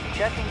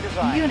 Checking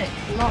design. Unit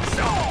lost.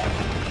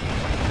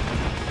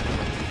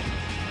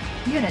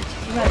 Unit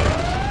ready.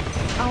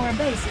 Our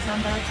base is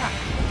under attack.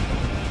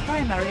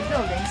 Primary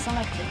building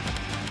selected.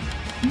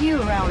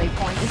 New rally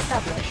point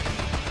established.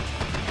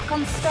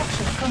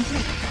 Construction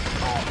complete.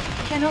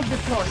 Cannot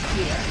deploy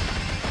here.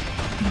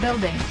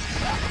 Building.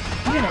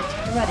 Unit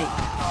ready.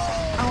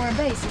 Our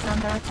base is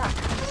under attack.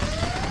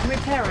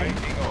 Repairing.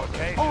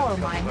 Ore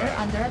miner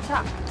under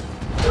attack.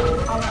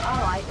 Our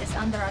ally is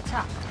under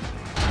attack.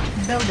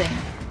 Building.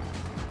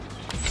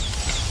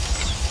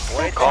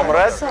 Wait,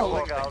 Comrade.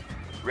 Sold.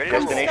 Ready to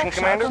Destination,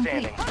 Construction Commander?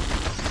 complete.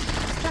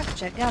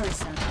 Structure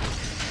garrison.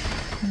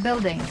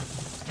 Building.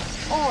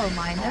 Ore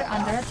miner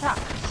under attack.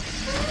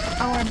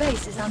 Our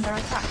base is under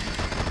attack.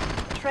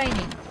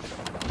 Training.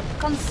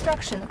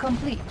 Construction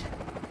complete.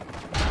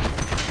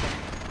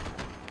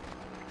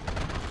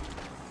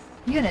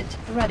 Unit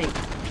ready.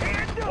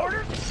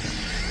 Order!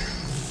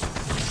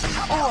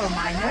 Ore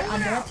miner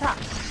under attack.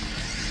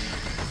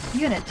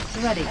 Unit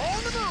ready.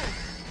 On the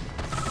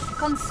move!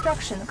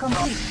 Construction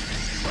complete.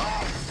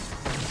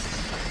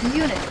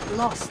 Unit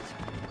lost.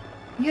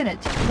 Unit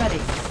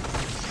ready.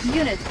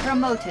 Unit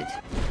promoted.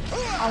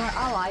 Our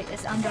ally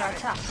is under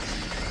attack.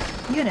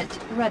 Unit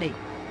ready.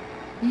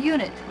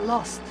 Unit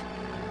lost.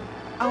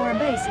 Our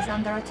base is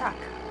under attack.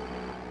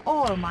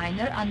 Ore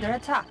miner under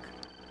attack.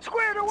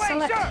 Squared away,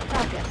 Select sir!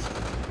 target.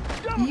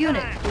 Double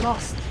Unit time.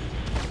 lost.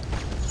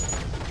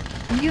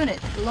 Unit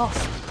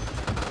lost.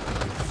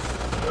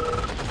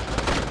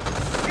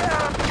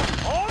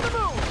 On the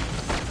move!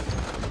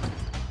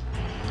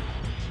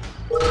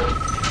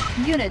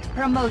 Unit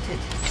promoted.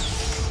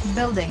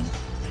 Building.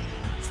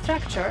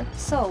 Structure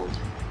sold.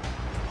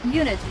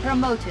 Unit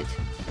promoted.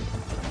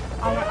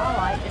 Our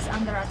ally is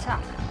under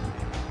attack.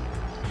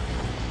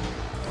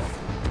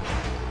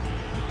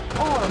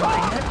 Ore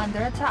miner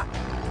under attack.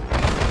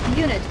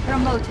 Unit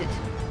promoted.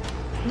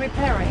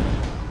 Repairing.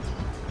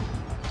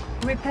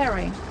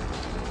 Repairing.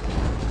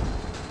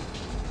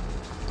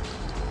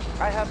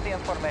 I have the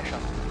information.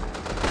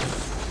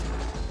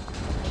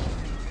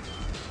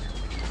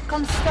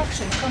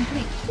 Construction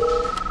complete.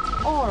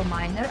 Ore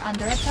miner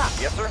under attack.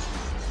 Yes, sir.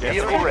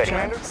 Vehicle ready.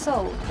 Structure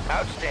sold.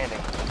 Outstanding.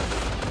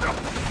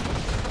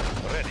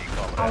 Ready,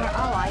 Our comrade.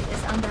 ally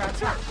is under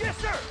attack. Yes,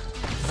 sir.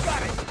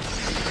 Got it.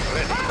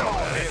 Ready,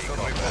 comrade. Vehicle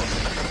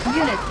reporting.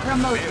 Unit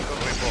promoted. Vehicle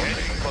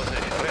reporting.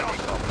 Position. Ready,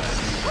 comrade.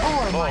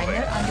 Ore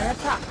miner under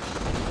attack.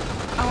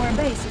 Our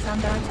base is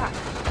under attack.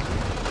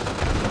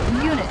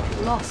 Unit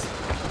lost.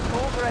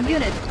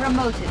 Unit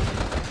promoted.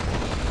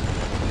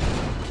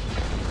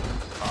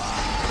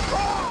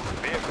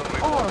 Vehicle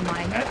Ore reporting.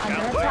 miner under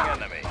Encountering attack.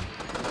 enemy.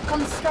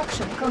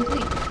 Construction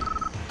complete.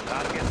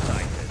 Target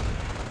sighted.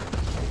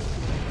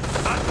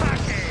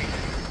 Attacking!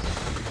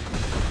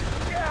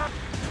 Yeah.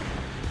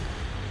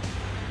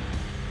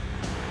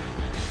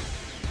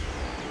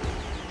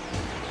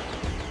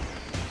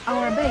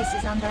 Our base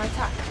is under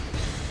attack.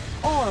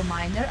 Ore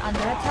miner under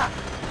attack.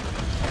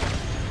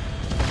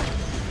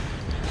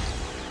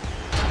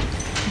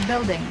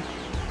 Building.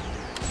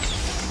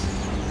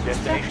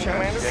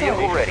 Structure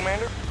sold. ready.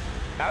 Commander.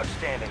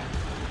 Outstanding.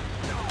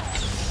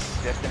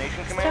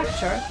 Destination, Commander.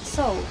 Structure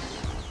sold.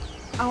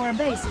 Our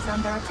base is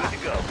under Good attack. to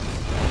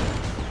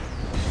go.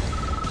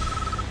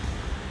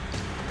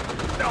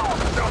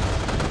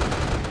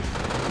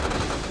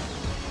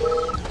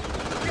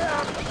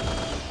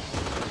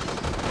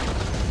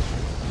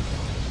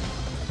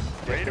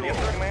 Ready to roll,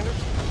 Commander.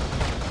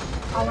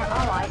 Our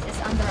ally is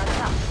under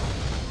attack.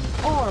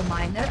 Ore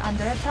miner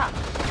under attack.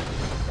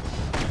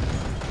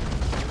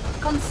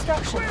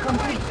 Construction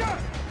complete.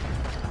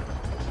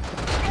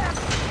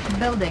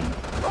 Building.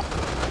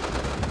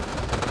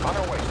 On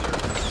our way, sir.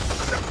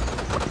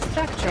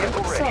 Structure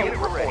Unit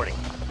sold. reporting.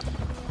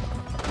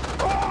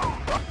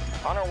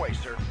 On our way,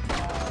 sir.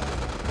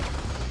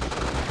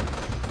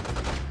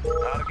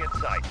 Target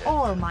sighted.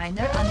 Ore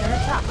miner under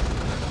attack.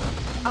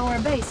 Our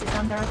base is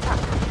under attack.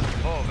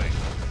 Moving.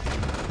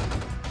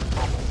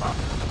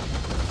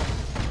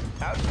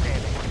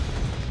 Outstanding.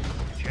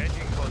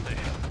 Changing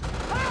position.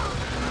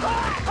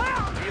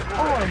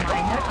 Ore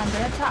miner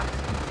under attack.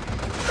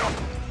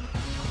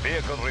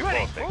 Vehicle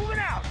reporting. Moving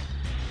out.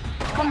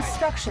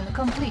 Construction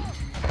complete.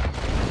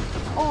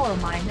 Ore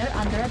miner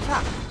under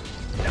attack.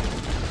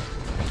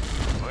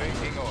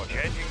 Waiting or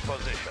changing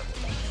position.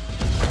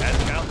 And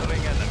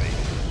countering enemy.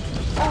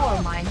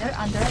 Ore miner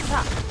under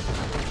attack.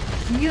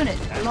 Unit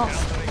And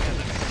lost. countering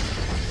enemy.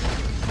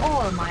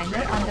 Ore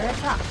miner under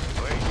attack.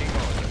 Waiting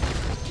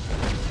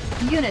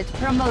order. Unit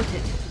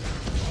promoted.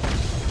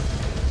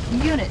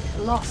 Unit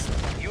lost.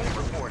 Unit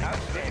report.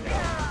 Outstanding.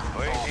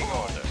 Waiting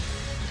order.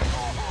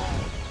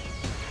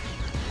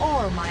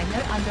 Ore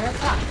miner under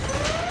attack.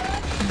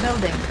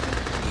 Building.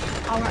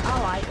 Our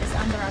ally is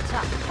under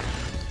attack.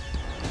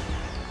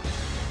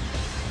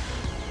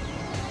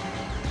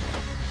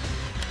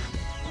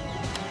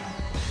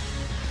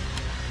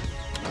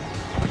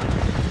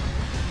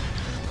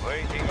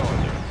 Waiting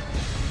order.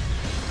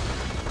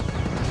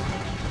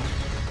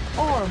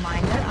 Ore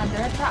miner under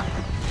attack.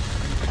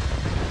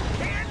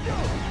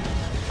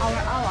 Our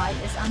ally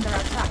is under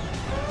attack.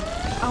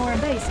 Our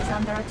base is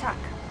under attack.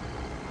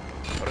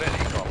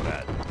 Ready,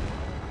 comrade.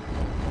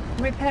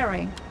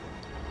 Repairing.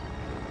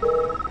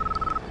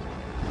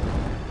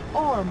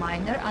 Ore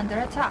miner under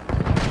attack.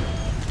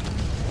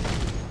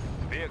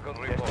 Vehicle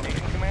reporting.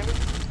 Commander.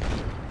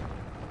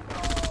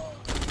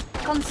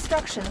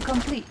 Construction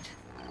complete.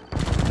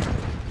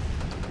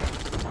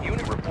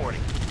 Unit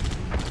reporting.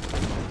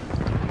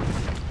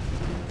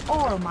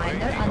 Ore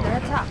miner under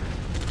attack.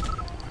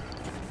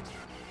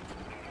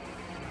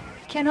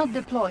 Cannot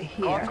deploy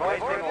here.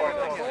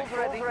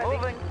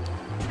 Moving.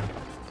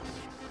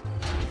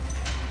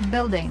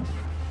 Building.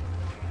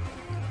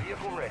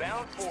 Vehicle ready.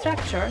 Bound forward.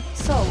 Structure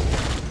sold.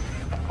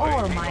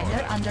 Ore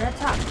miner under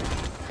attack.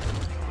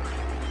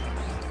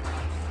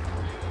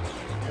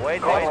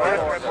 Wait.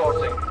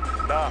 Reporting.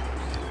 Done.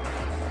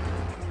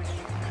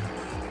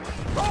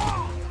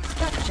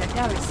 Structure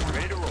garrison.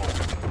 Ready to roll.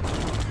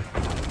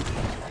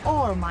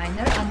 Ore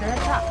miner under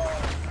attack.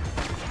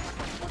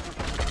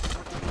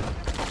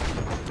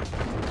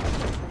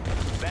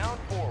 Bound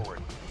forward.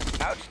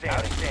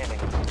 Outstanding.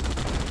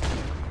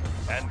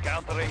 And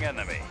countering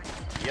enemy.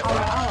 Yep. Our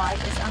ally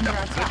is under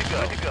Good attack. to go.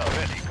 Good to go.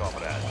 Ready,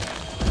 comrade.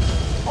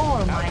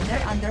 Ore miner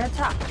under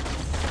attack.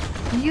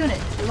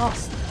 Unit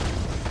lost.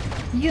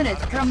 Unit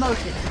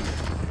promoted.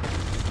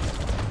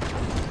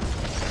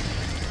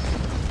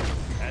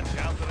 And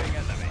countering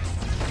enemy.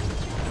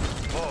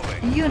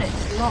 Moving. Unit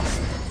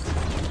lost.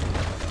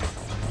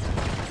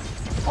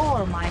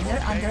 Ore miner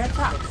under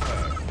attack.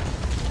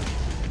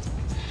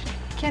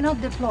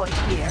 Cannot deploy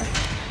here.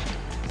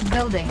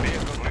 Building.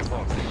 Vehicle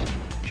reporting.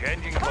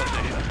 Changing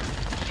position.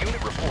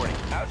 Unit reporting.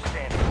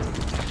 Outstanding.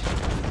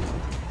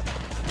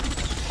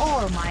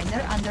 Ore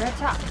miner under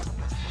attack.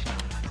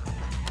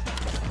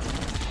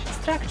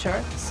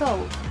 Structure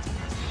sold.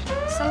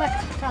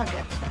 Select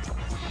target.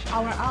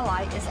 Our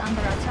ally is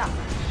under attack.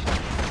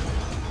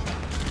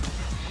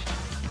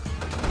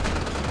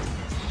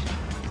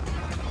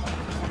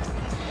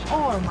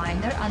 Ore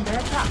miner under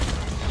attack.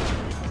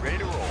 Ready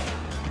to roll.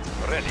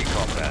 Ready,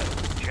 comrade.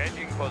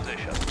 Changing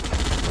position.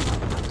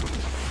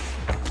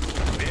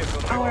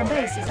 Vehicle Our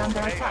reporting. base is under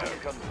attack. Location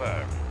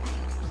confirmed.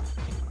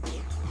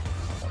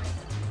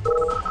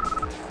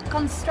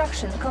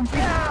 Construction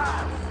complete.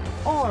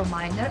 Ore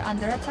miner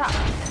under attack.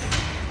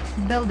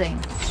 Building.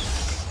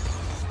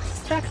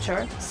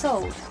 Structure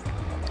sold.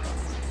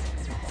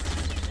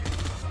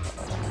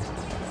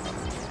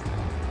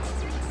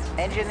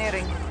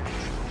 Engineering.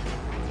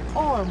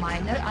 Ore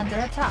miner under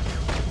attack.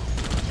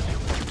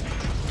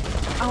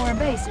 Our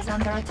base is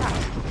under attack.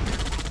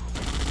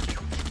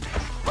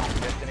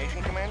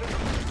 Destination, Commander?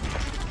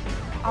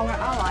 Our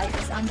ally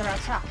is under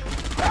attack.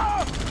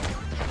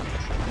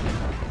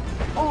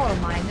 Ore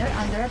miner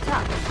under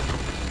attack.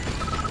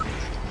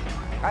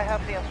 I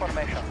have the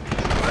information.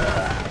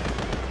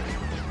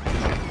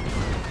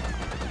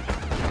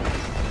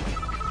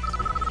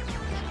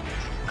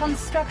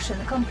 Construction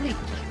complete.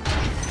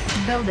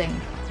 Building.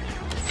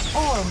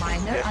 Ore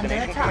miner under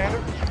Destination, attack.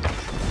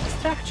 Commander?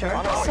 Structure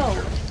On our way,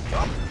 sold.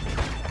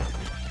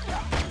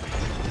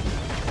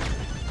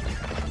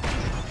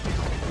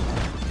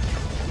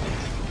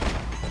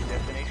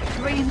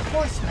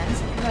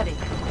 Reinforcements ready.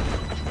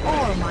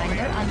 Ore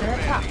miner under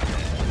attack.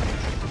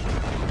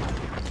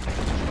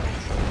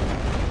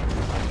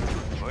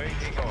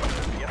 Waiting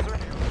order. Yes, sir.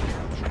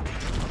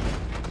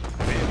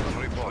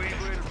 Vehicle report. We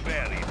will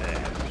bury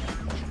them.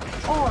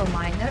 Ore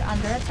miner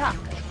under attack.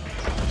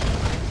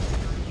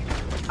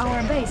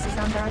 Our base is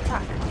under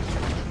attack.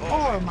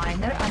 Ore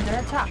miner under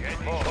attack.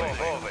 Moving.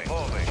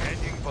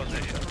 Changing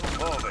position.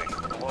 Moving.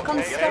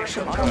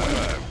 Construction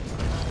complete.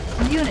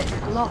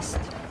 Unit lost.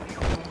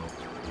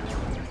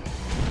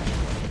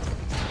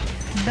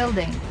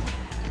 Building.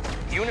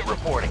 Unit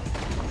reporting.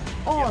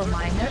 Ore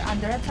miner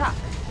under attack.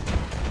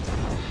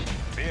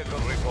 Vehicle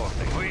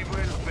reporting. We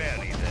will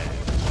bury them.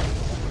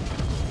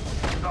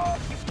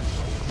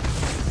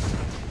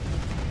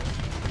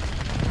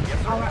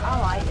 Our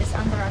ally is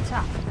under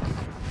attack.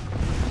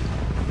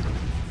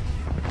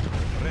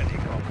 Ready,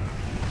 copy.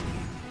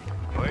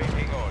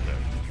 Waiting order.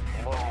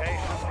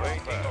 Location.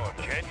 Waiting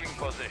order. Changing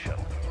position.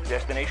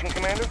 Destination,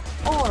 Commander?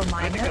 Ore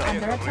miner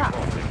under attack.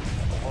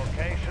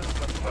 Location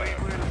confirmed.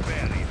 We will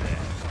bury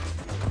them.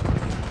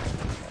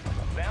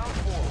 Bound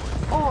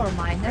forward. Ore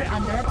miner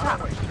under attack.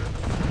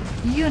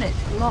 Unit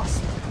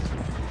lost.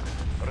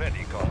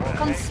 Ready, copy.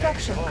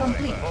 Construction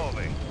complete.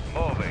 Moving.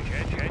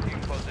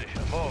 Changing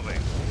position.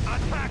 Moving.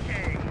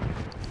 Attacking.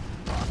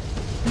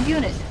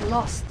 Unit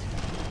lost.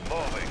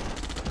 Moving.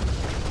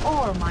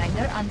 Ore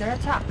miner under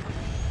attack.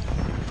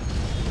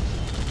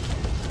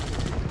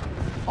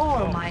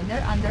 Ore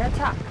miner under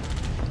attack.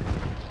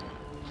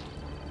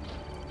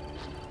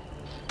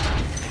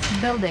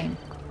 Building.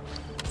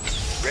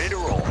 Ready to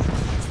roll.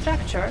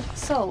 Structure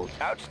sold.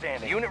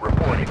 Outstanding. Unit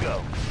reporting.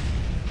 Go.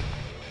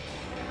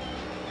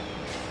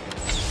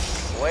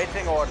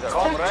 Waiting order.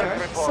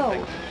 Structure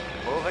sold.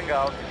 Moving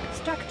out.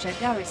 Structure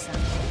garrison.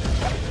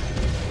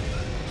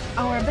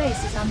 Our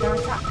base is under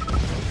attack.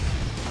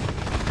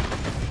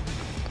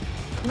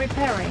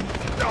 Repairing.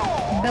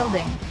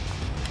 Building.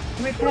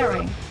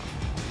 Repairing.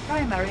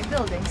 Primary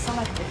building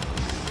selected.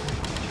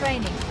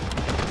 Training.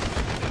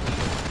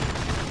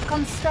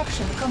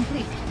 Construction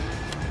complete.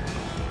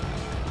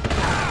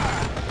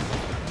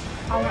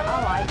 Our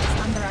ally is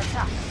under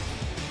attack.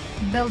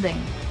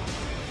 Building.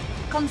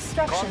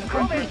 Construction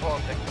complete.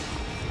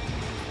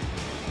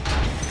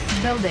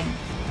 Building.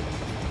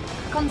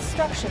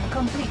 Construction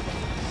complete.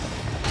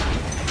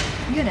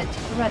 Unit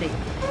ready.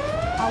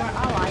 Our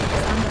ally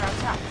is under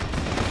attack.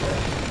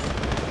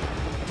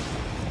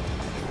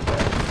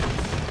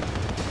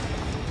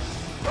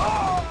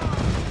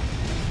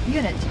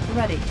 Unit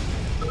ready.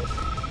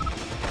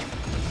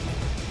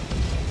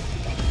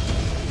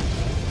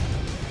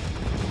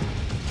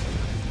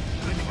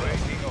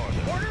 Waiting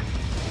order.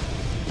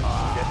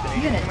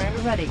 Destination, Unit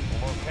Commander? ready.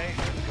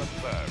 Location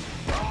confirmed.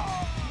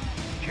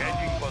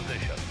 Changing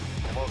position.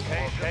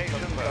 Location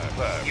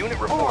confirmed. Unit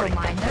Ore reporting.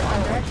 miner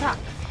under attack.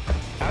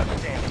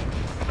 Outstanding.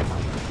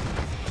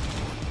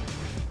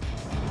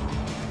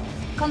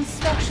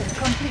 Construction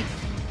complete.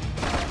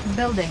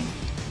 Building.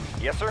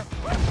 Yes, sir.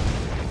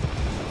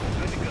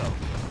 Good to go.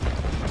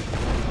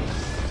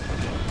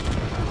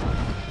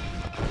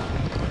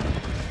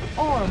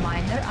 Ore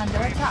miner under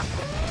attack.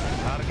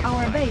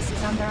 Our base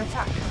is under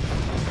attack.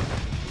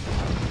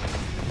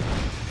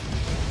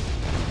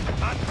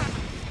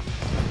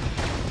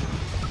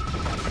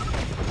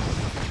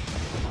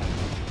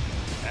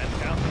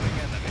 Encountering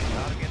enemy.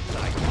 Target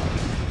sight.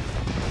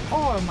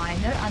 Ore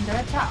miner under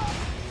attack.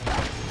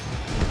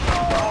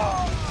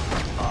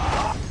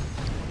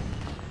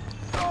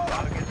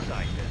 Target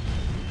sighted.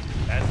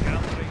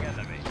 Encountering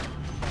enemy.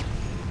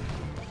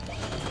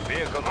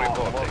 Vehicle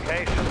report.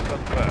 Location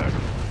confirmed.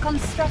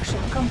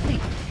 Construction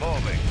complete.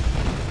 Moving.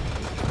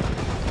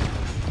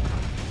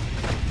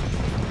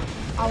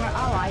 Our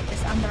ally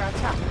is under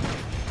attack.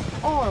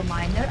 Ore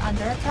miner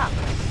under attack.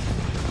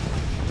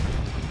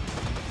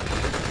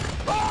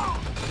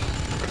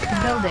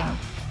 Building.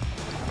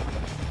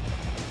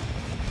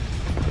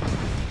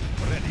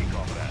 Ready,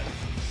 comrade.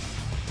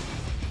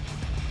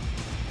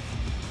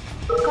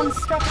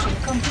 Construction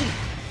complete.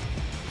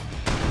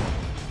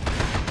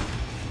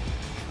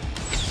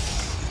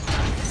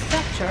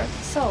 Structure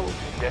sold.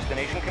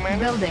 Destination,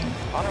 Commander? Building.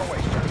 On our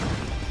way, sir.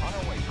 On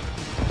our way, sir.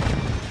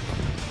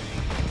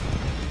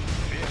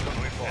 Vehicle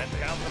report.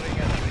 Encountering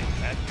enemy.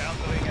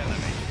 Encountering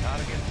enemy.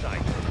 Target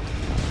sighted.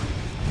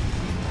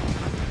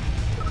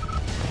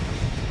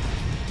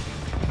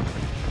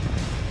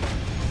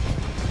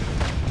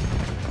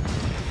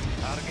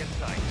 Target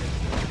sighted.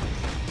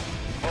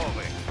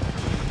 Moving.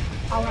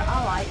 Our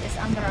ally is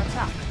under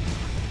attack.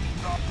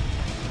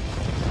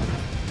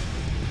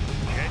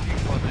 Changing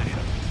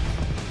position.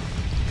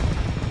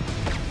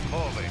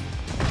 Moving.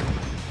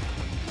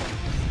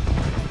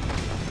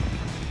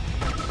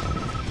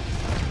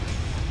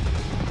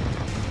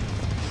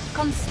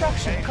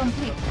 Construction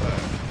complete.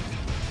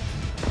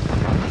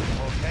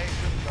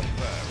 Location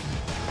confirmed.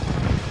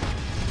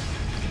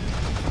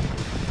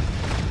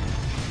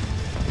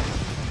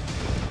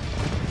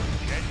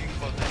 Changing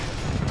position.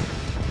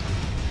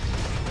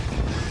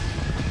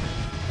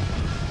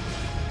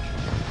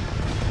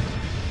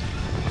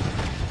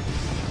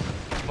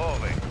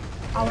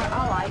 Our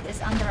ally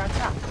is under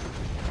attack.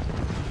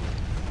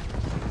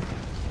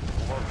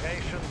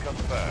 Location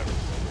confirmed.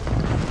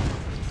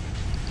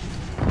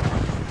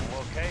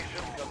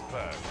 Location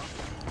confirmed.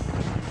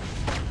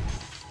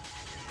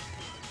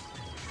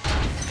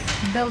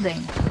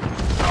 Building.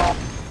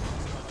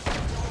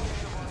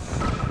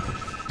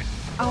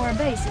 Our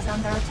base is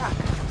under attack.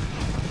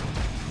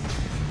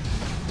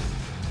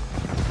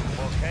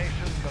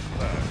 Location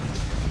confirmed.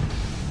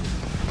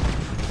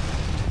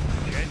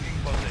 Changing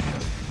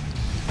position.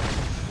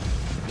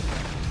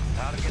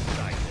 Target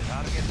sight.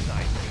 Target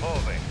sight.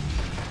 Moving.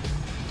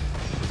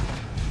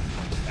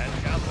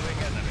 Encountering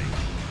enemy.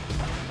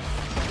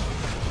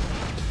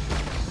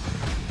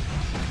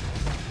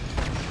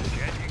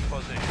 Changing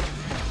position.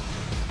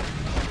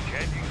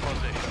 Changing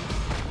position.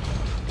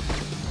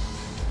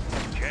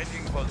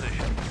 Changing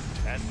position.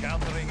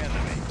 Encountering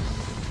enemy.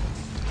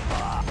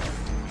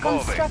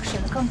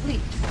 Construction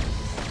complete.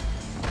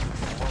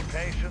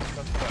 Location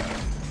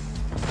confirmed.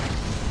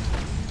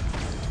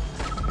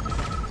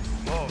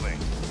 Moving.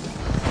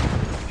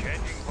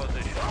 Changing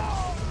position.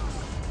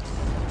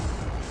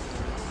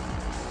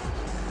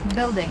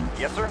 Building.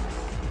 Yes, sir.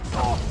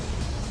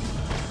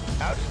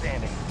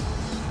 Outstanding.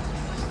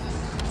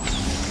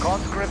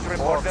 Conscript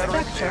report.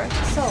 Structure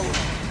sold.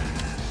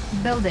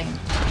 Building.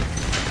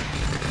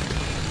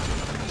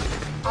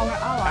 Our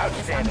ally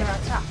is under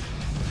attack.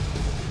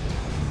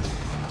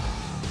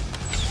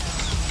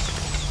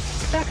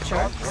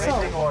 Structure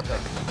sold. Order.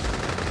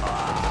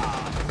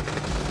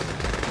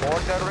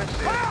 Order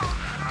received.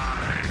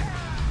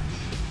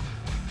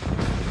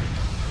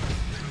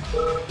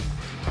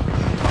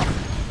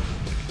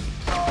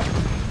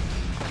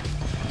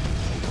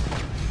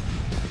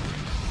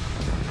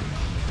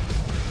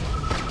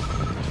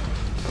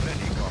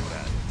 Ready,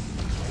 comrade.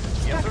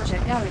 Yes, sir.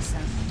 Structure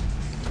garrison.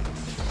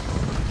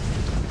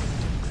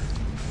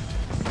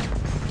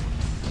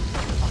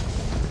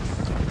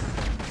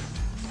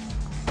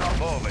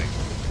 Moving.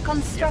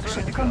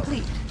 Construction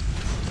complete.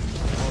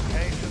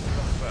 Location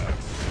confirmed.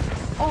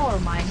 Ore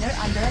miner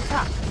under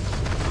attack.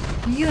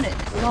 Unit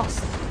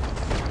lost.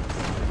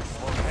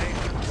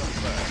 Location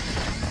confirmed.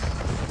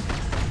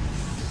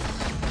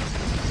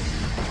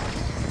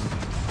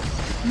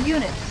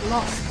 Unit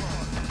lost.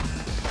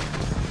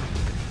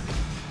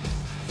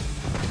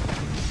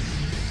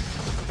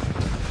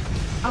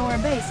 Our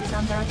base is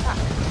under attack.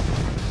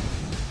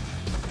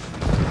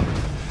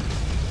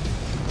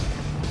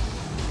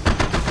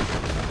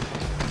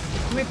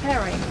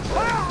 Repairing.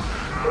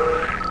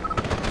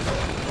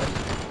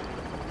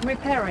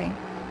 Repairing.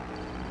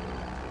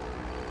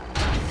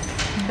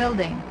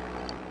 Building.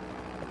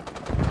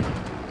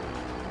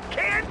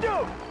 Can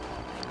do.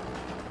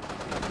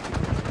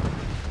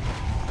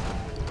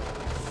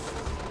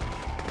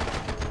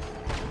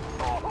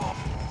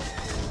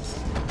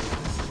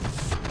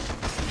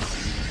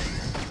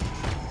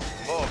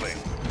 Moving.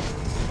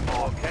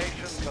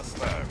 Location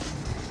confirmed.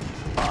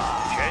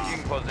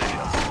 Changing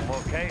position.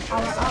 Location.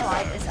 Our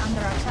ally is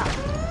under attack.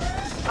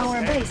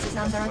 Our base is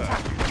under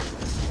attack.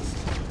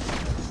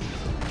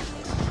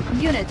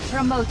 Unit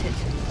promoted.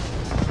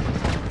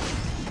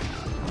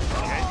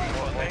 Changing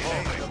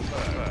position.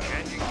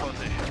 Changing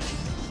position.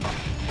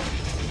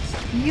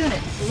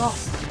 Unit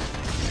lost.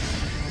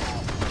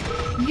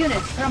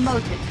 Unit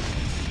promoted.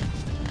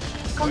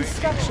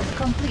 Construction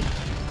complete.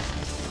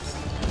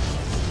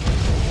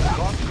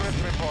 Conscript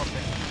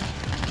reporting.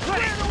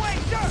 Clear the way,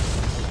 sir!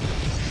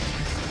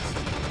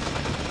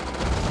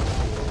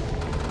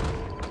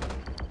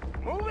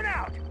 Moving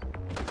out!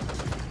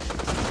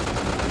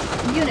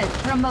 Unit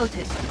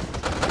promoted.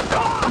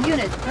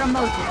 Unit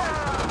promoted.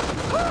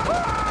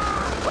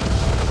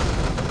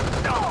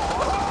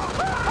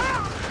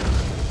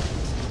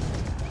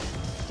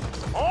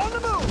 On the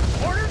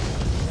move! Orders!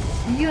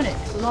 Unit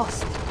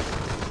lost.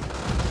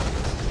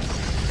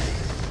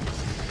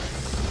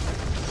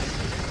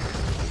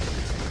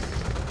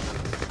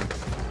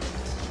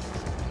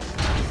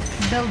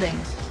 Building.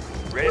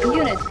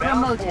 Unit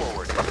promoted.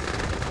 Forward.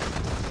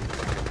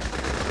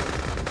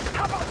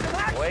 How about some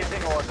action?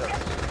 Waiting orders.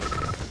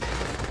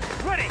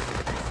 Ready!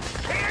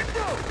 Can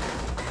do!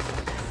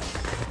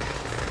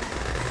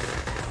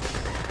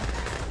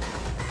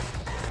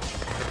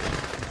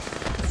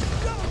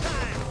 Go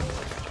time!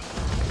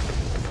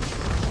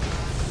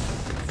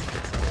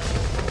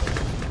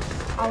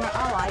 Our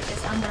ally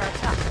is under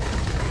attack.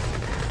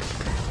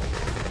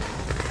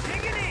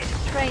 Digging in!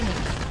 Training.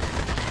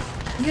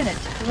 Unit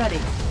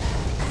ready.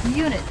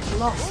 Unit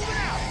lost. Moving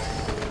out!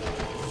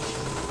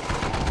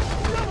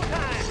 Double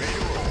time! Ready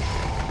to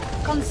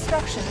roll.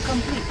 Construction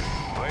complete.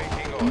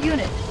 Waiting orders.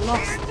 Unit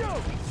lost. Can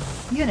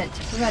do! Unit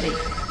ready.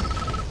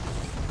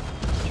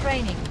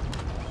 Training.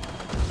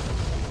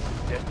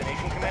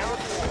 Destination command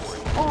forward.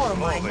 Ore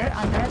miner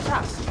under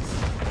attack.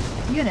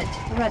 Unit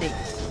ready.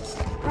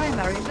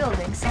 Primary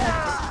building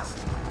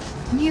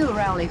selected. New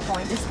rally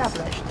point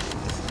established.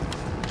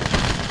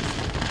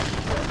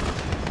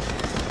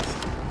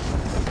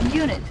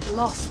 Unit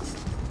lost.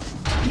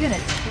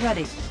 Unit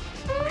ready.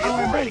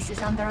 Our base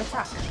is under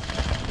attack.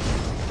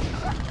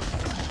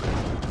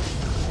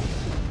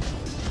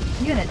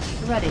 Unit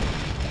ready.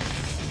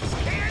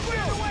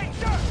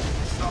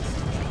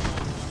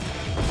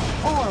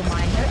 Ore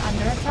miner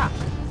under attack.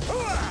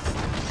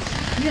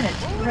 Unit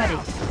ready.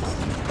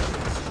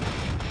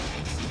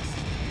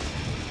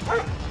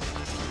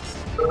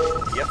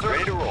 Yes, sir.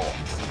 Ready to roll.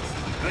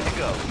 Good to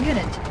go.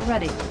 Unit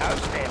ready.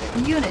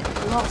 Outstanding. Unit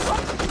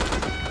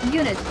lost.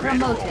 Unit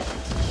promoted.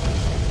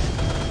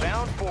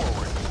 Bound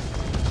forward.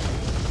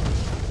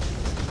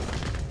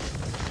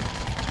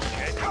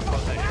 Changing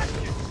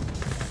position.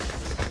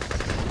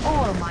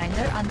 Ore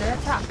miner under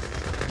attack.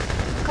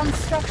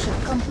 Construction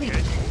complete.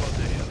 Changing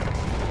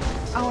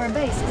position. Our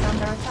base is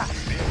under attack.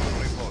 Vehicle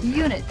reporting.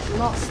 Unit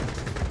lost.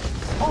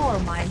 Ore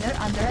miner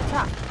under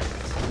attack.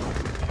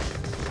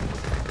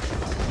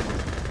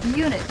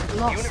 Unit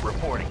lost. Unit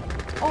reporting.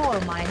 Ore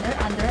miner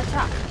under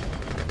attack.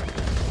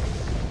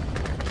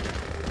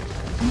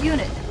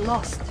 Unit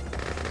lost.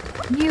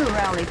 New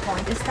rally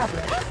point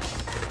established.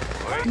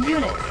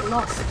 Unit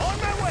lost. On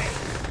my way.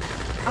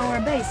 Our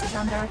base is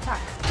under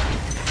attack.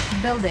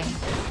 Building.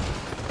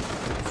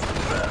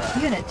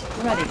 Unit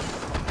ready.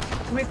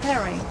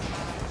 Repairing.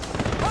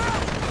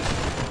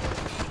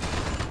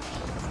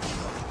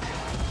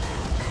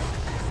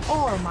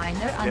 Ore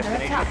miner under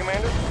Destination, attack.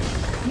 Commander?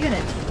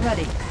 Unit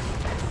ready.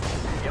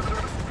 Yes,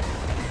 sir.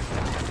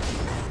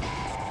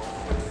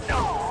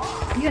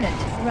 Unit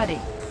ready.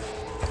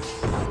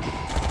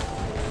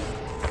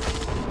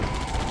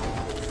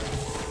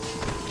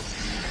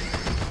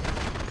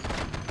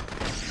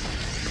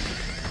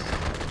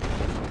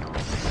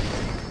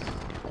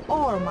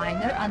 Ore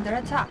miner under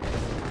attack.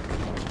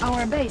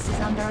 Our base is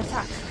under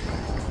attack.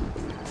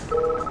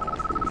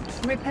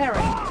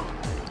 Repairing.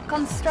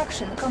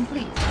 Construction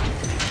complete.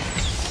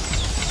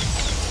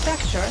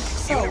 Structure Unit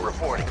sold.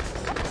 reporting.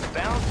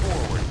 Bound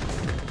forward.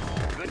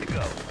 Good to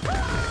go.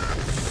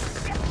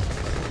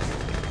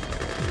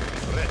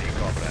 Ready,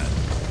 comrade.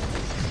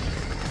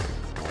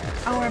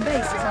 Our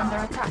base is under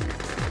attack.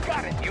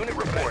 Got it. Unit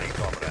reporting,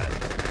 comrade.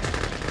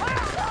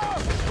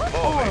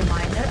 Ore Moving.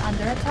 miner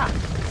under attack.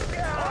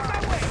 On my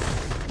way.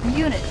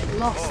 Unit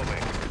lost.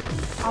 Moving.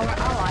 Our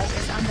ally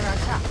is under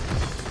attack.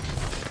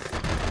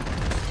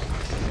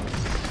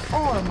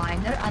 Ore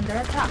miner under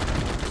attack.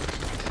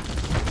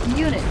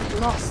 Unit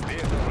lost.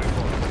 Vehicle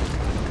reporting.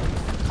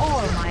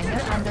 Ore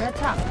miner under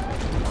attack.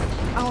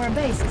 Our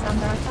base is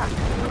under attack.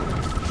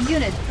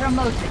 Unit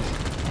promoted.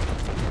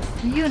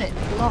 Unit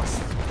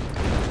lost.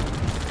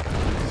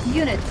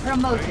 Unit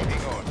promoted.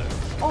 Waiting order.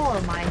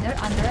 Ore miner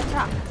under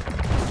attack.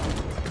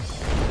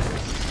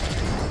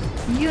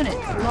 Unit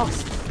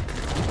lost.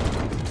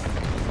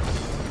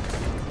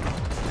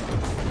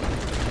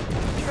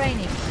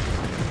 Training.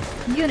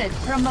 Unit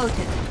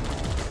promoted.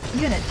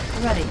 Unit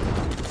ready.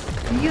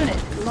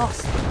 Unit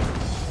lost.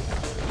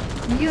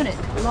 Unit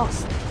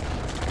lost.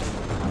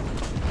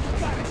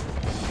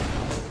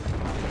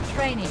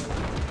 Training.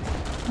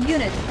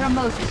 Unit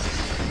promoted.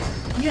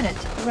 Unit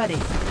ready.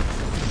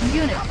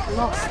 Unit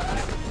lost.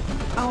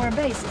 Our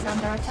base is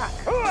under attack.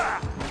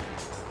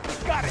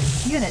 Got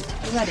it. Unit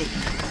ready.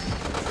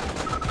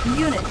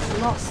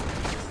 Unit lost.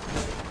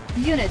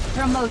 Unit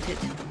promoted.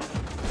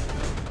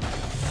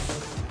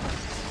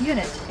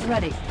 Unit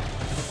ready.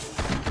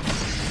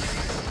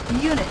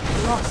 Unit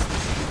lost.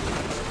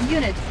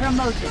 Unit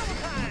promoted.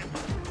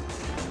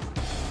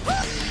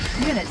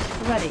 Unit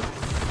ready.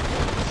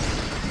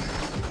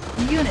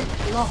 Unit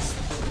lost.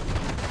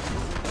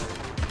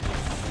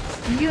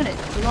 Unit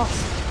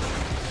lost.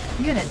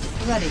 Unit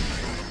ready.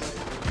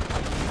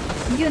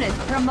 Unit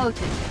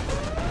promoted.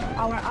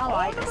 Our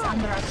ally is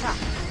under attack.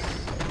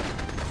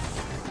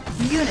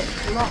 Unit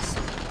lost.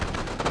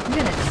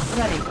 Unit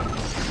ready.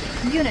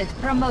 Unit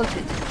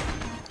promoted.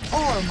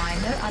 Ore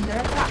miner under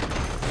attack.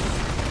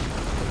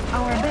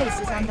 Our base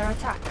is under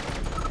attack.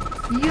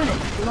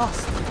 Unit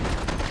lost.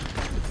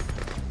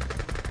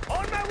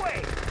 On my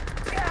way.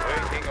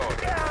 Waiting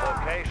order.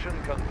 Location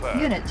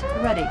confirmed. Unit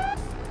ready.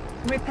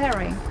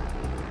 Repairing.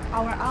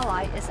 Our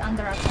ally is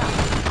under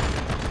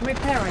attack.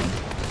 Repairing.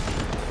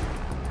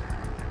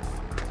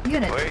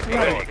 Unit Waiting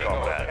ready. order,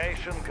 comrade.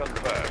 Location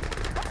confirmed.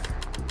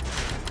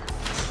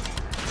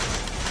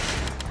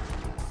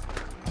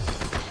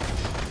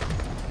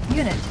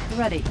 Unit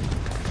ready.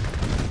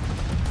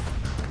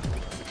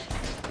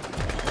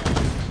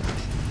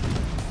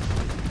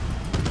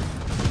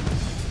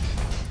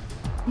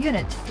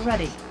 Unit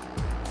ready.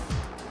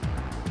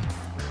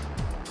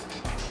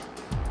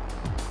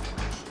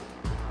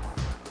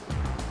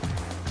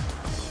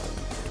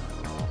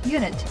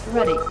 Unit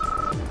ready.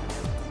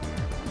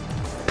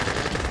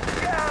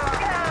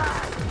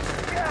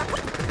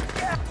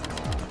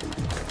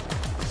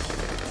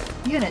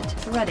 Unit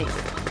ready.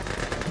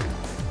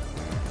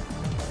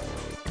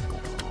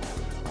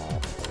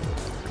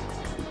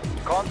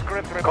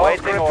 Conscript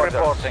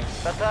reporting.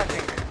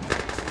 Attacking.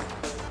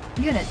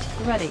 Unit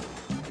ready.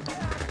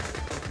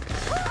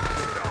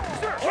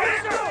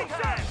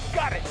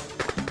 Got it.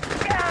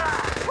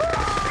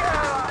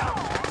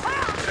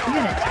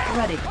 Unit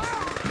ready.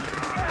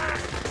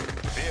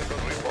 Vehicle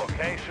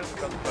relocation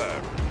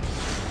confirmed.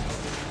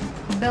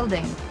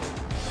 Building.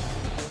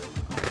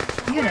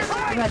 Unit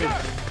ready.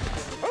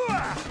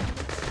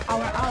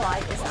 Our ally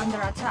is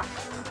under attack.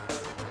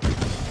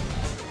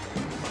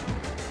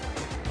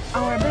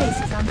 Our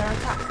base is under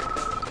attack.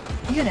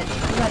 Unit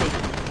ready.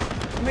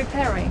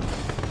 Repairing.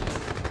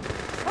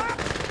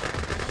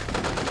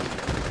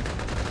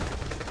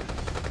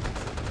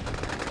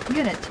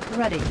 Unit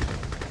ready.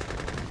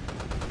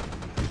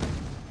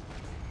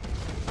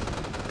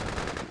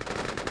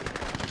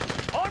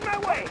 On my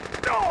way!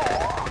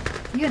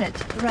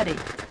 Unit ready.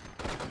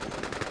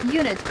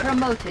 Unit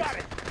promoted.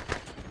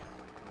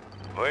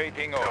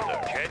 Waiting order.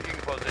 Changing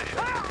position.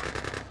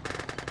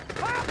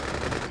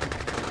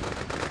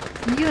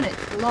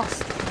 Unit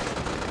lost.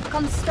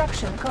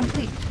 Construction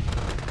complete.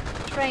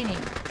 Training.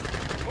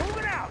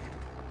 Moving out!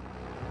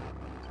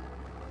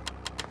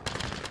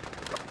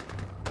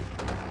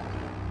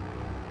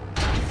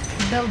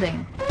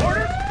 Building.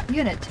 Orders!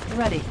 Unit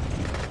ready.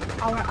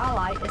 Our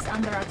ally is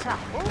under attack.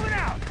 Moving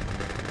out!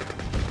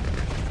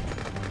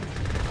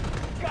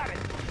 Got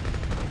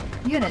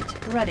it!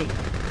 Unit ready.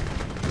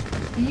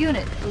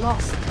 Unit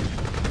lost.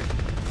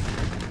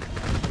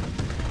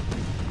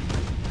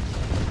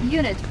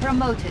 Unit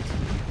promoted.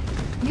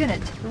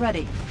 Unit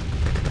ready.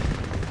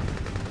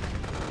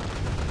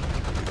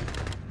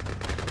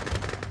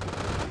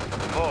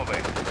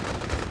 Moving.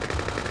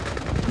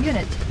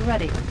 Unit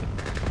ready.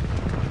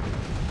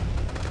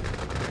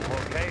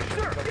 Location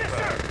confirmed. Yes,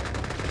 sir!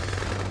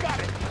 Got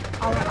it!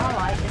 Our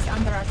ally is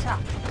under attack.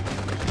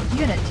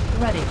 Unit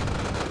ready.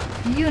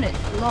 Unit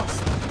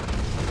lost.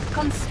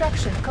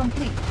 Construction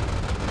complete.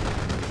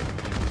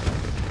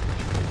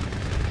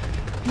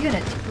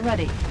 Unit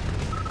ready.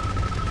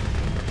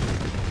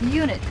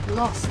 Unit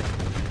lost.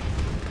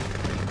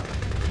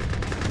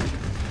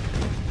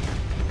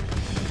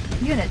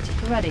 Unit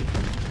ready.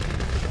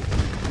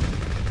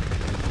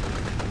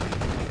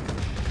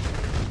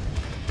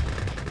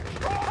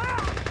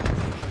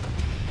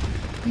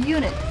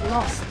 Unit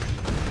lost.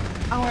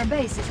 Our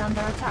base is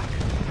under attack.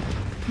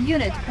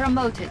 Unit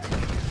promoted.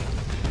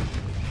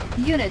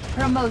 Unit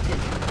promoted.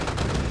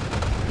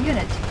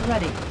 Unit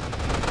ready.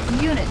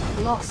 Unit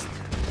lost.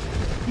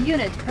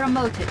 Unit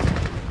promoted.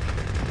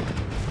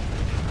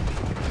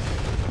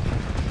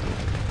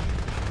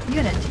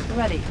 Unit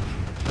ready.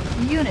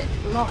 Unit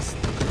lost.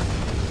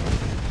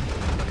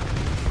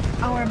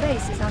 Our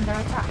base is under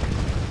attack.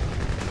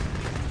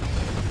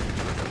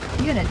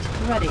 Unit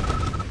ready.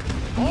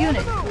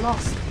 Unit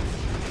lost.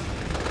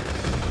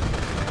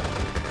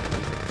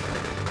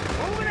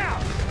 Moving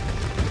out!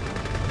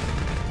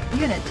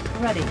 Unit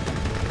ready.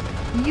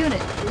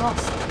 Unit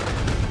lost.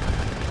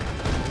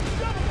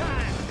 Double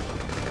time!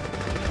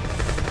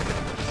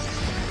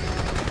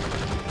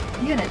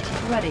 Unit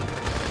ready.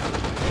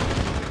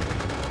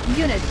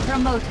 Unit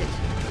promoted.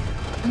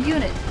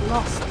 Unit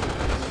lost.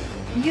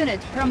 Unit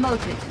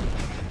promoted.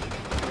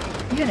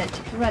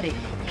 Unit ready.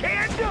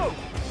 Can do!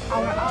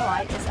 Our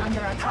ally is under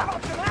How attack.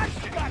 about some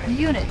action? Got it!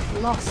 Unit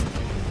lost.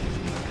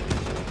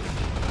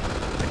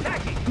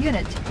 Attacking!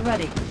 Unit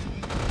ready.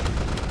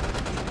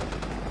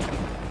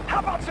 How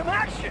about some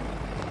action?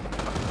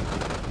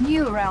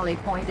 New rally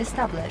point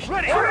established.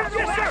 Ready! Yes,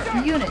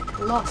 sir! Unit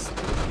lost.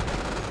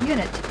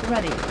 Unit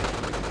ready.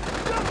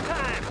 Double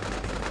time!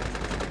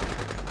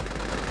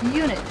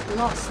 Unit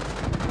lost.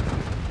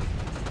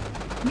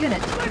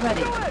 Unit Let's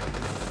ready. do it!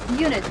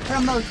 Unit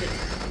promoted.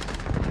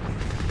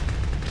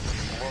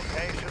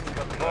 Location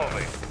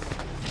confirmed.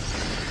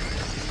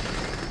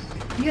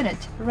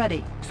 Unit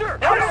ready. Sir!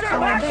 Our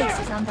Yes, base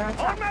sir! is under On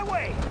attack. my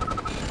way!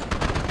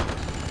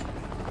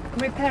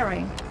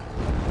 Repairing.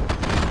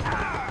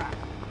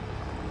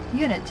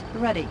 Unit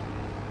ready.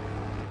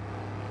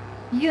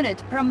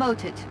 Unit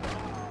promoted.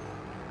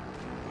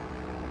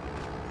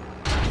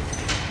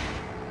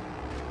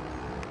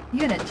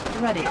 Unit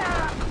ready.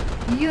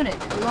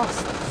 Unit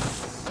lost.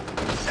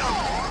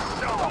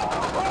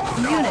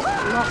 Unit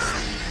lost.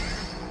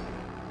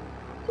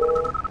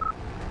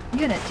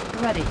 Unit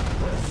ready.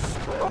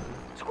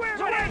 Square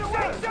away,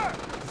 sir!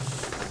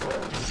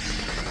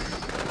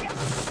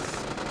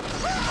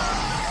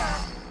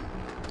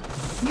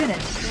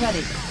 Unit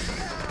ready.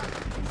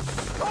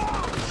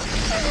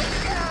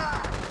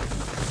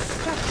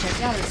 Structure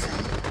garrison.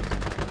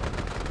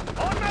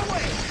 On my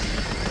way!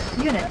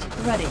 Unit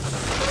ready.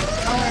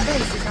 Our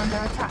base is under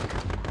attack.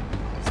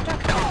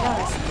 Structure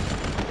garrison.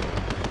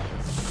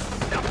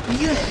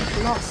 Unit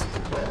lost.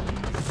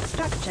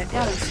 Structure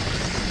garrison.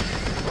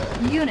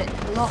 Unit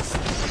lost.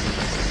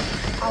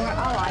 Our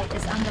ally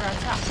is under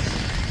attack.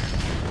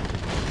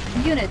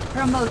 Unit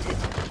promoted.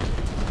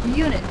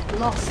 Unit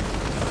lost.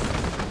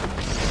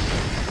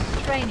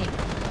 Training.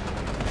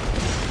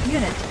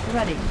 Unit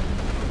ready.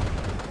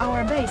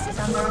 Our base is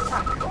under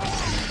attack.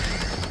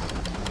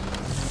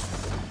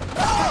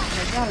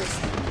 Structure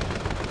garrison.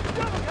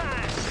 Double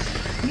time!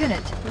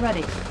 Unit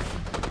ready.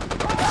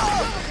 Double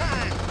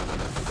time!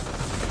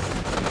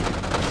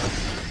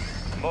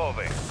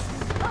 Moving.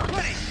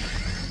 Ready!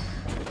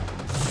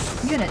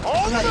 Unit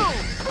On the ready. move!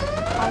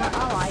 Our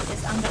ally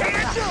is under Can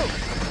attack. do!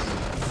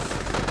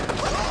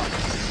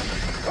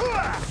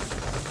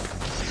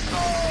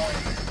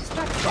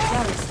 Structure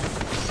garrison.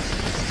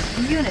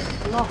 Unit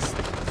lost.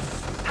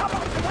 How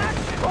about some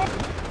action?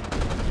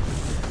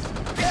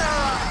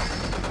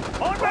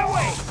 On my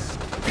way!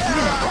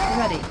 Unit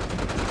ready.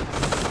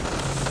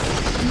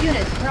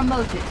 Unit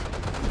promoted.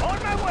 On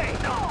my way!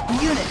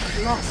 Unit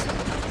lost.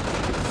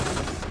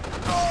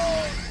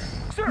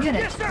 Sir,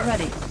 Unit yes, sir.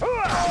 ready.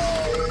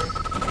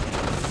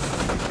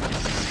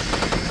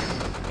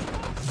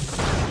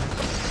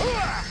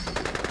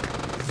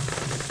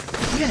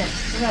 Unit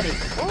ready.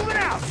 Moving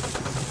out!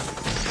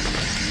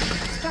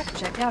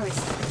 Structure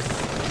garrison.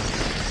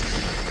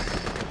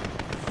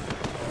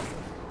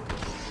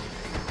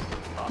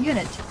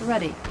 Unit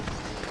ready.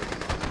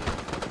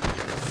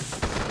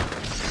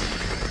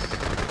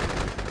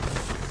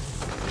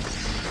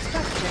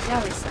 Structure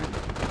garrison.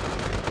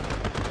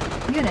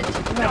 Unit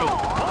ready.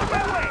 On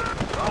my way!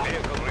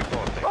 Vehicle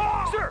reporting.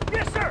 Sir,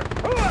 yes, sir!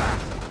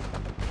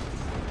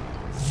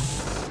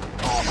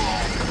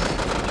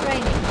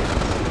 Training.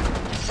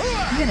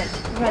 Unit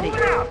ready.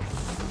 Moving out!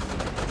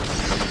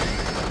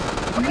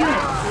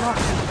 Unit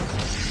lost.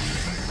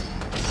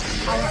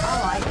 Our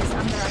ally is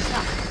under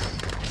attack.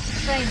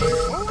 Training.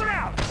 Moving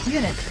out!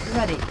 Unit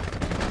ready.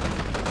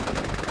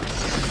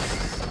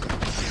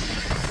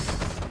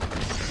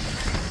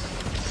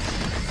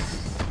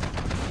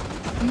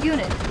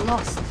 Unit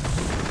lost.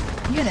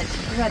 Unit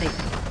ready.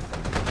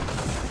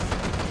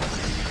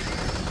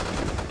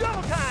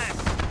 Double time!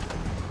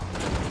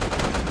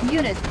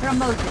 Unit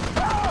promoted.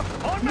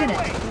 On my Unit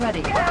way!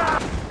 ready.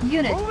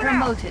 Unit Moving out.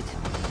 promoted.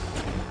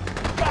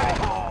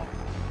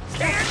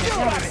 Can't do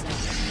Garrison. it!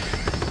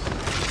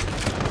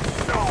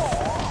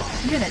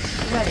 Unit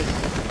ready.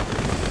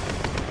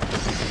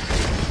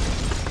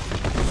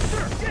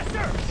 Sir, yes,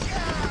 sir!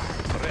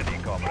 Ready,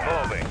 comrade.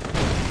 Moving.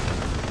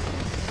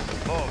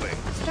 Moving.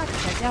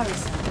 Structure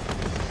garrison.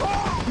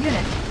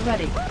 Unit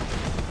ready.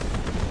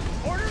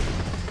 Orders?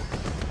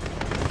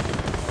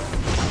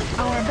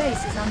 Our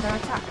base is under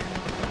attack.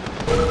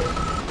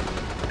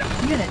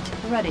 Unit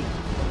ready.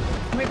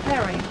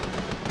 Repairing.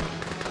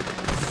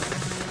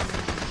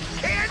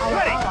 Can't Our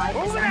ready! ally is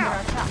Moving under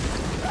out! attack.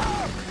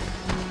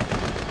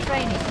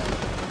 Training.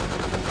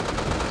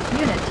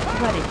 Unit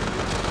ready.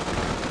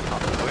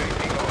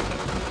 Waiting order.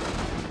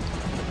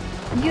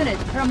 Unit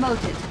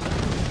promoted.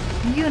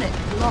 Unit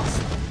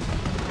lost.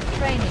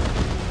 Training.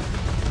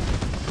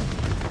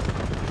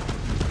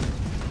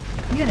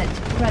 Unit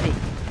ready.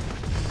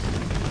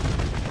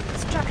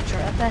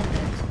 Structure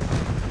abandoned.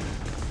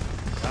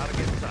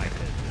 Target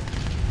sighted.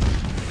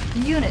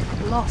 Unit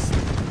lost.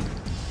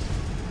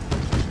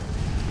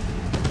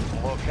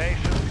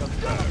 Location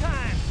confirmed.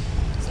 Time.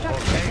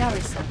 Structure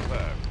garrison.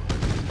 Confirmed.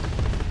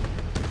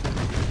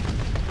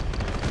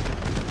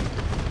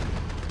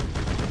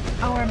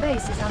 Our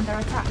base is under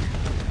attack.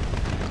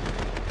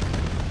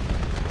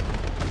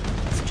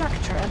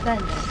 Structure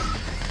abandoned.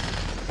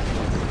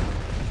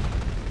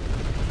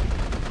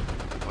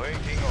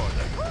 Waiting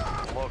order.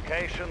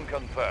 Location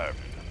confirmed.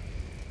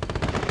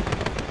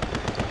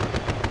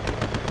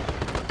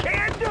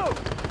 Can do!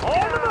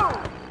 On the move!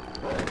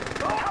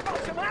 How about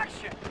some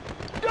action?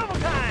 Double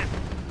time!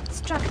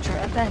 Structure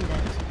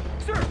abandoned.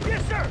 Sir,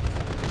 yes, sir!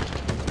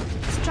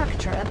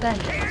 Structure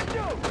abandoned. Can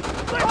do!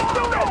 Let's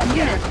do it!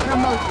 Unit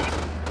promoted.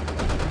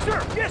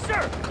 Sir, yes,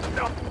 sir!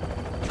 No!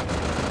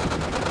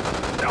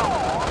 No!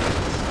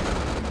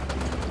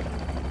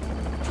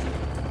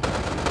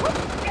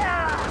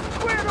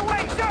 Squared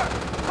away, sir!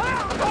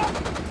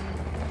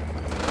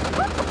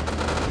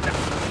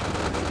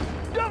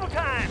 Double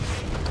time!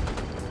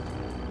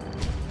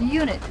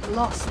 Unit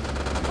lost.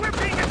 We're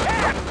being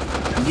attacked!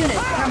 Unit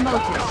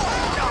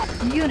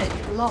promoted. Unit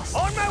lost.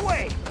 On my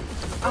way!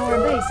 Our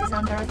base is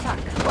under attack.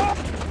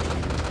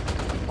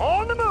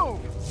 On the move!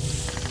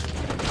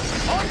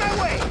 On my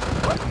way!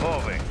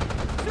 Moving.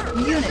 Sir,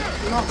 Unit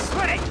lost.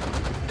 ready!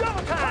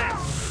 Double time!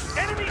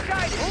 Enemy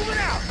sighted! Moving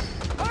out!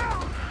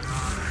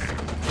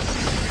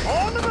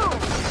 On the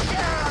move!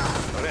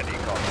 Ready,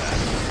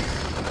 comrade.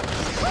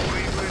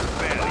 We will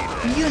barely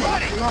live.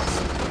 Unit lost.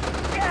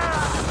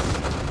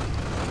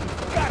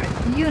 Got it!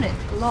 Unit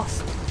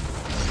lost.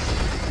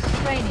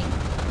 Training.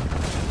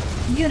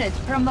 Unit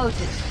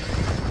promoted.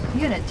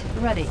 Unit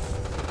ready.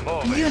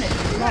 Moving. Unit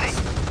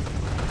lost.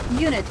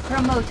 Unit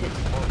promoted.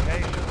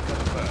 Location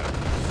confirmed.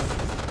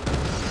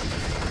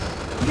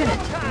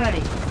 Unit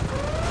ready.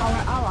 Our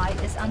ally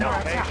is under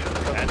attack.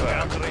 Location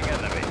encountering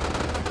enemy.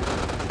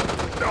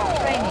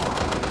 Training.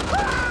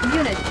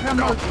 Unit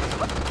promoted.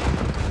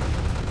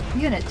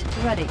 Unit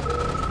ready.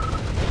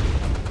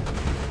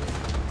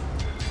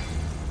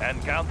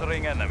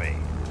 Encountering enemy.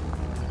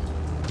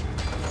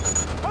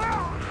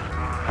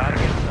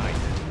 Target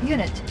sighted.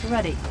 Unit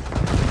ready.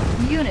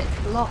 Unit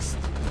lost.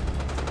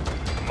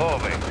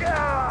 Moving.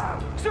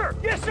 Sir,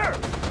 yes, sir!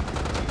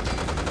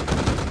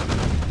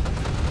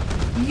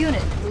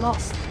 Unit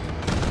lost.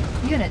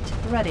 Unit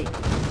ready.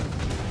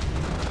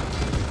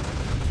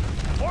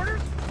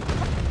 Orders?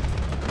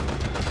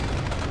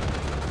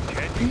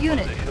 Changing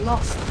Unit position.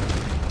 lost.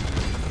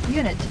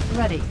 Unit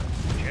ready.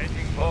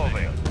 Changing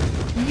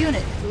position.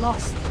 Unit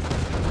lost.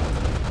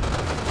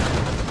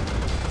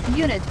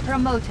 Unit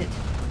promoted.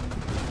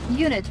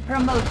 Unit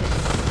promoted.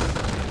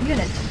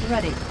 Unit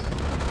ready.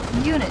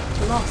 Unit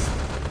lost.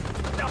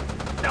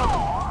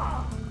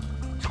 No!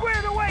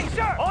 Squared away,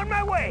 sir! On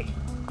my way!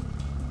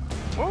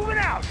 Moving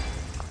out!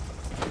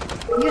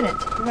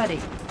 Unit ready.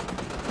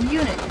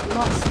 Unit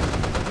lost.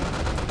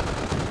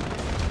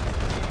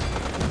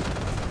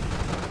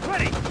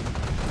 Ready!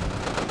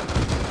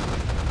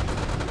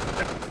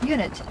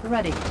 Unit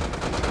ready.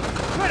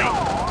 Ready!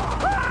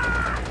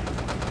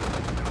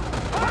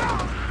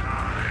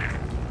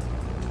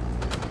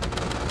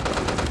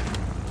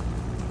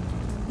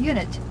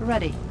 Unit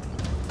ready.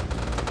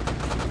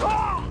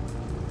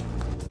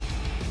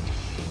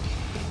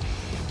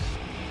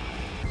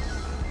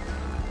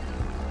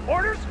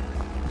 Orders?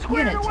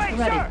 Squared Unit away,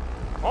 ready. sir!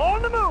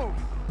 On the move!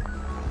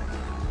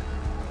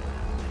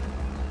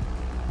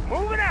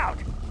 Moving out!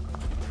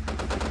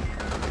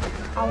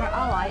 Our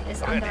ally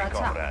is under attack.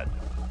 Comrade.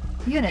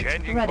 Unit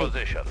Changing ready.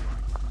 position.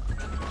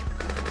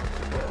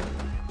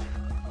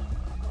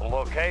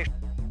 Location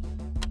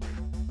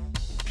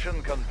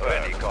confirmed.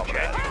 Ready, comrade.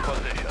 Changing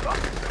position.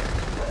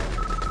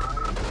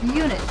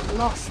 Unit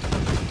lost.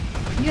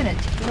 Unit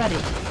ready.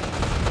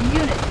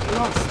 Unit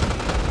lost.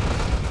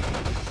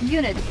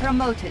 Unit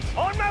promoted.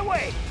 On my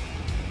way!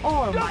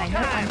 Ore miner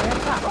under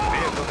attack.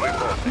 Vehicle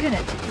reporting.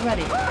 Unit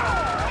ready.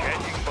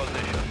 Changing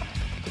position.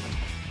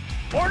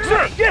 Orders!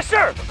 Sir! Yes,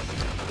 sir!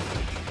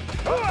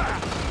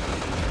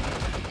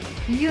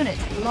 Unit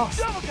lost.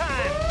 Double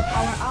time!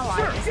 Our ally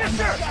Sir! is Yes,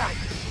 under sir! attack.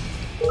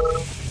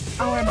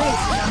 Our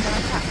base is under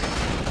attack.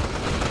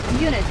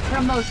 Unit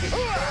promoted.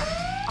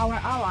 Our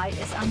ally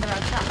is under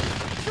attack.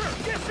 Sir!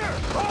 Yes, sir!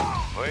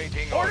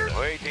 Waiting order.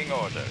 Waiting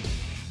order.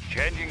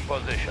 Changing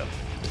position.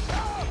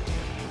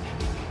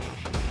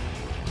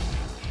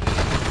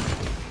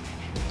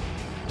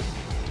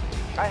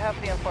 I have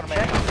the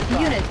information.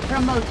 Unit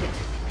promoted.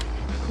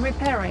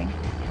 Repairing.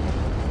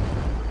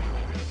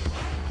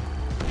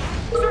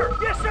 Sir!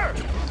 Yes, sir!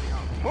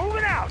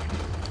 Moving out!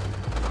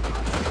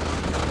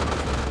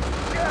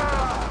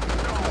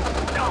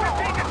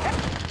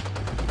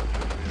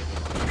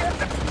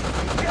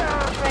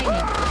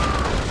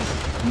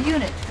 Training.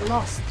 Unit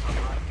lost.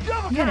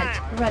 Double Unit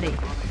time! ready.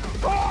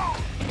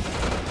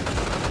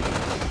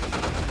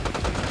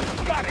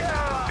 Got it!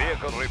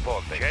 Vehicle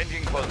reporting.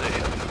 Changing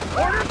position.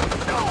 Orders!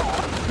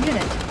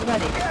 Unit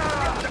ready.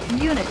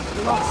 Unit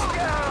lost.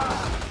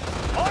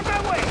 On my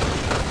way!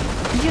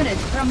 Unit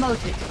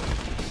promoted.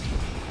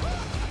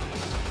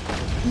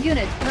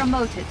 Unit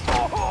promoted.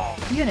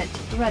 Unit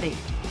ready.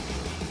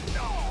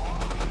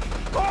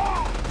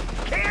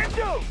 Can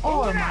do!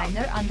 Ore Moving out.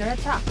 miner under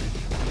attack.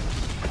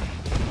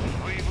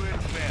 We will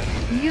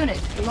bury.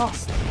 Unit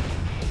lost.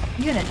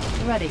 Unit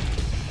ready.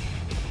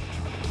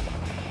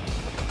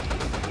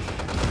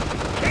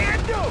 Can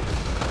do!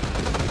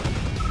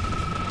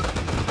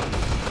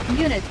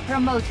 Unit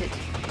promoted.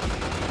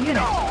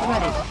 Unit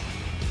ready.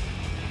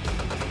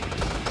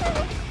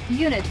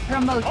 Unit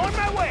promoted. On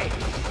my way!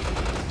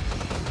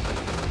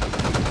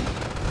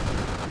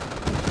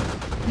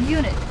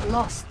 Unit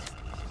lost.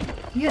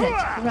 Unit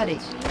ready.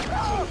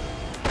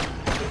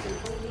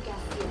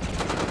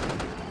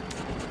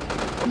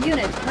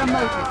 Unit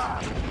promoted.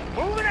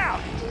 Moving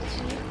out!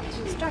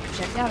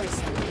 Structure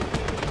garrison.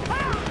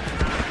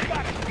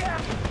 Got it!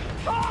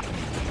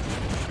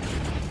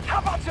 How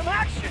about some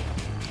action?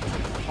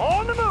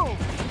 On the move!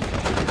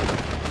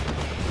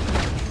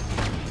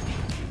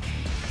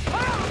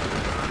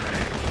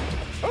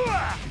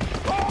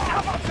 How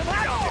about some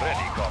action?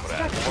 Ready,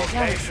 comrade.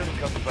 Location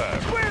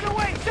confirmed. Squared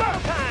away,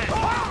 showtime!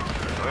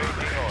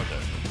 Waiting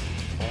order.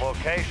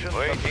 Location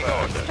waiting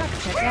order.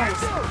 Structure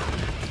garrison.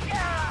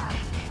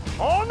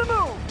 On the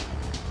move!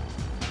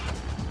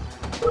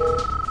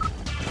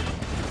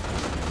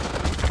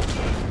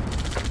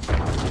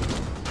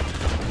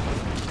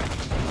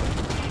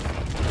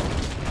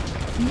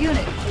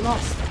 Unit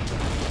lost.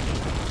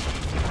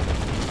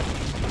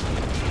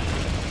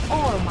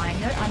 Ore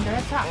miner under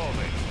attack.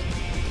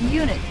 Moving.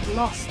 Unit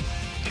lost.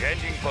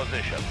 Changing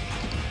position.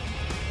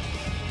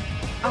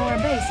 Our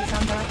base is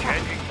under attack.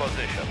 Changing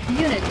position.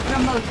 Unit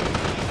promoted.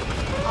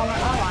 Our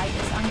ally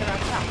is under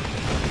attack.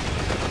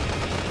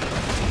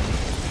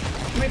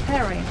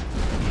 Repairing.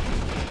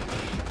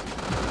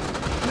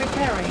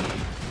 Repairing.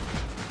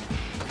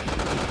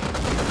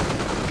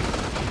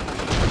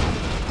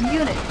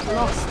 Unit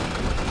lost.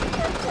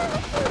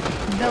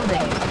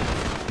 Building.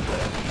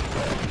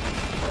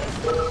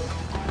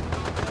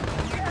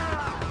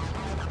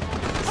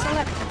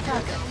 Select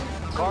target.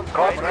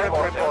 Comrade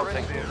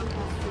reporting.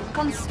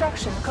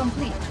 Construction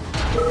complete.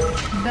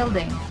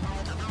 Building.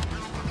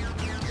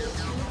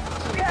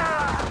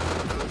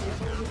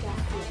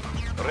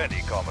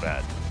 Ready,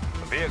 comrade.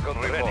 Vehicle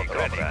report.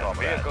 Ready,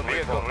 comrade.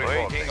 Vehicle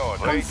waiting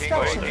order.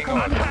 Construction Waiting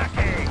complete.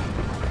 Attacking!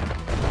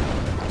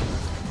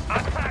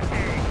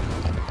 Attacking!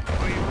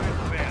 We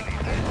will barely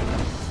miss.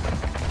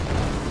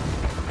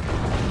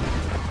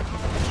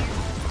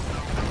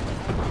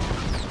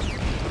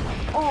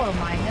 Ore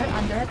miner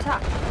under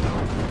attack.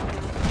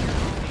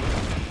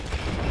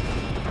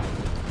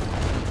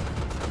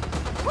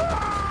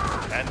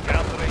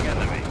 Encountering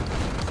enemy.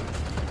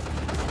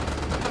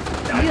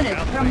 Unit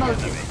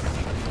promoted.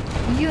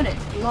 Unit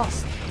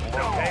lost.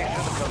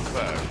 Location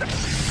confirmed.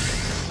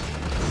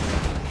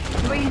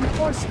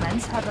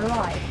 Reinforcements have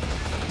arrived.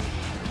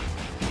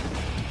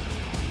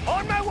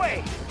 On my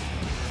way!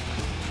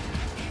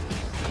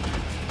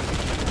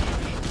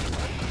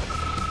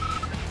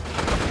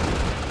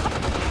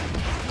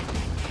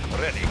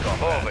 Ready,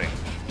 comrade.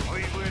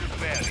 We will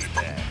bury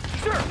that.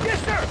 Sir! Yes,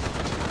 sir!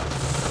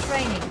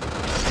 Training.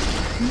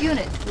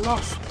 Unit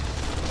lost.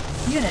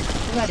 Unit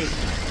ready.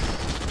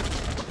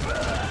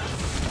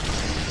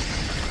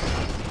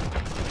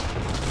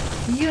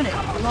 Unit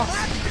lost.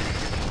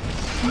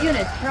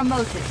 Unit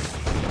promoted.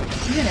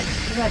 Unit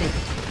ready.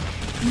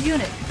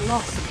 Unit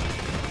lost.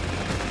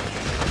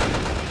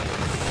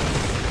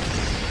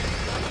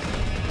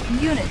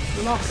 Unit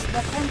lost.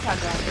 The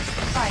pentagon is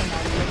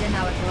finally within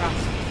our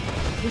grasp.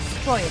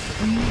 Destroy it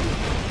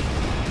immediately.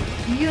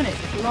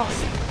 Unit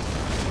lost.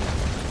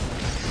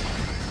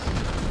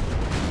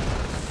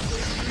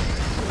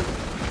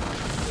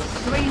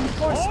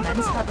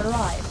 Reinforcements have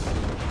arrived.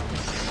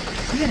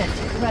 Unit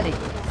ready.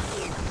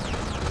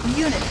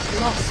 Unit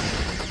lost.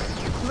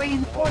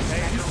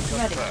 Reinforcements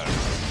ready.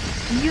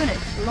 Unit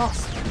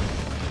lost.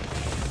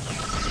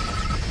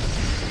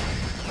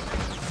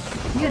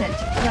 Unit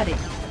ready.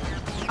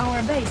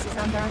 Our base is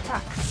under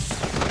attack.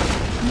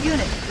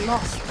 Unit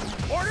lost.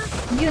 Order!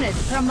 Unit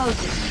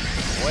promoted.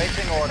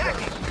 Waiting order.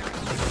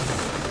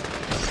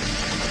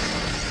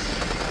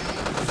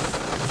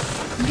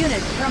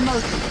 Unit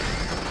promoted.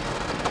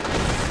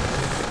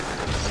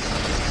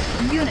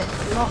 Unit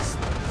lost.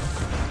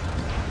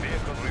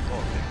 Vehicle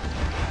reporting.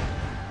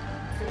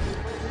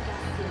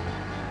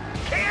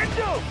 Can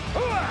do!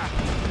 Hooah!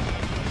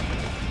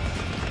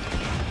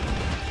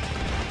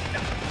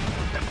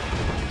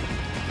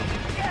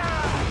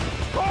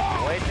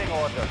 Waiting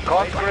order.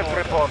 Conscript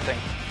reporting.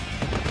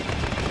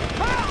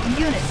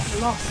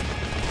 Unit lost.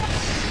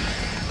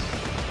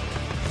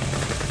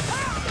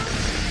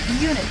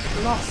 Unit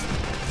lost.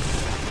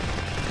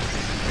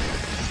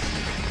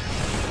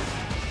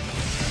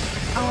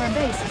 Our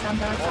base is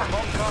under attack.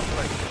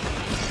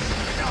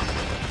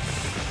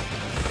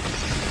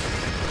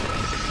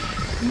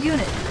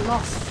 Unit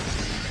lost.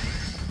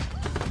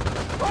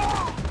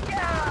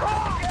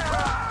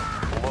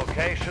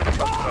 Location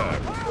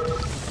confirmed.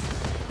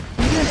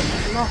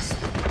 Unit lost.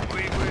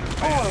 We will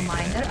Ore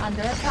miner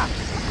under attack.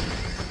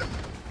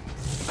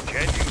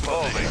 Changing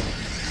position.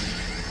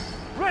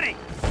 Ready!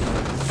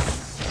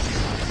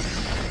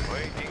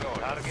 Waiting on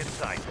target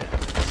sighted.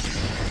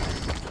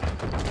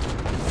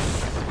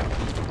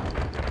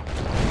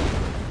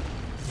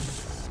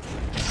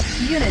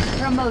 Unit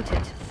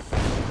promoted.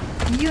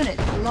 Unit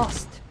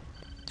lost.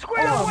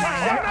 Square Ore away!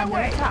 miner On my under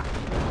way! attack.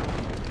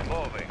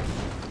 Moving.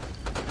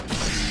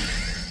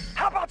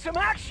 How about some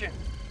action?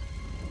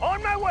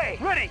 On my way!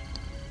 Ready!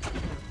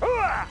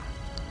 Hooah!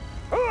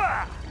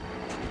 Hooah!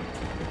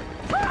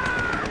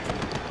 Ah!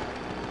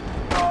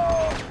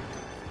 Oh!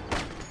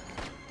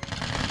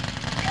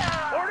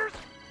 Orders?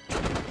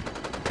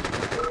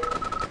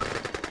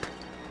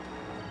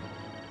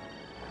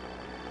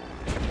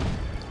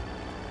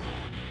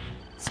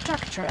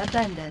 Structure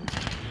abandoned.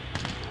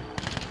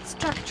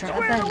 Structure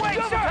Square away, abandoned.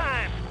 double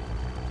time!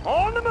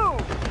 On the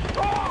move!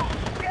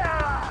 Oh!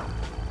 Yeah!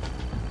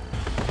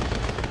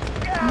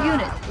 Yeah!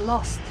 Unit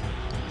lost.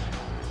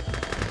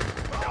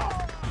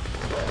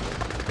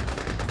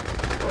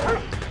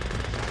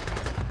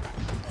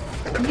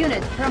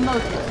 Unit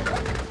promoted.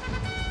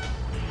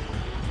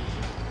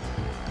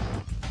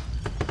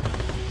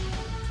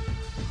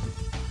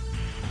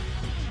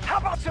 How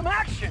about some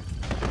action?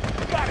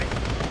 Got it!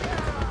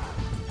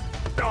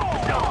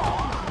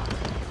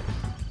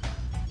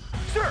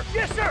 Sir!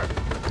 Yes, sir!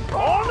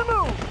 On the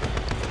move!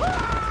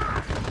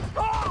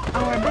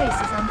 Our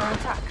base is under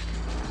attack.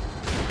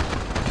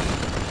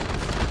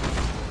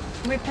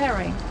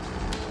 Repairing.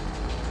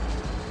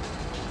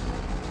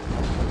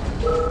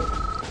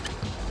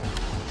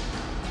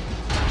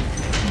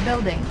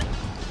 Building.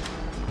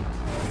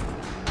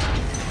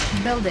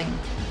 Building.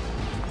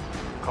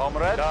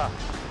 Comrade.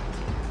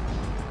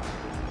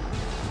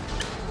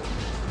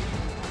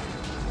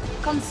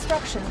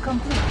 Construction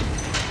complete.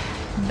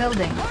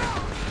 Building.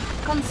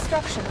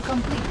 Construction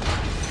complete.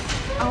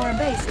 Our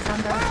base is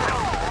under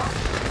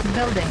attack.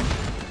 Building.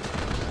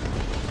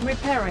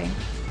 Repairing.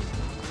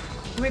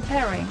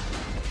 Repairing.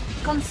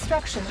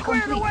 Construction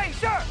Squared complete. away,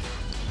 sir!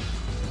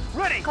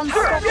 Ready!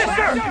 Construction Yes,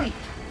 sir! complete.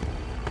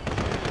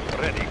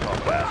 Ready,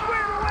 comrade.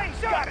 Squared away,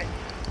 sir! Got it!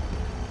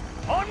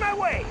 On my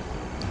way!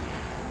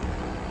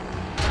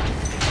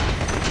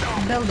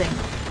 Building.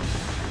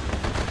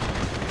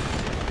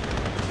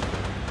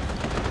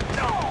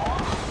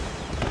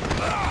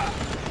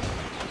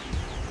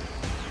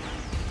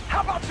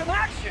 How about some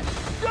action?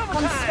 Double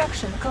time!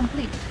 Construction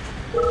complete.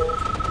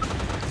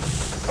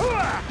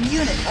 Hooah!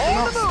 Unit On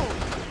lost. the move!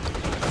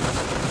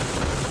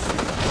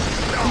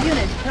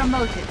 Unit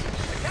promoted.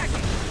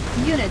 Attacking!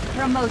 Unit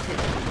promoted.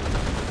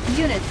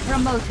 Unit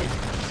promoted.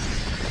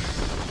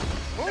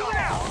 Move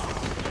out!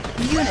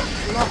 Unit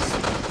lost.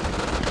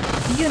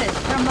 Unit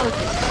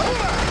promoted.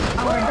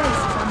 Our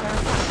base is under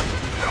attack.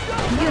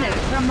 Unit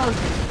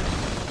promoted.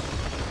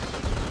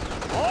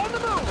 On the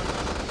move!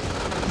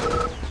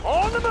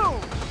 On the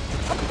move!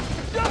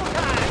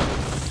 Showtime!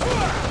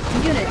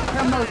 Unit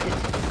promoted.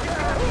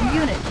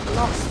 Unit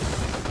lost.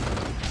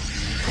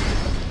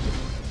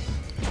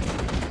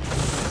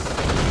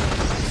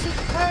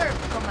 Superb,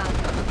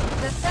 Commander.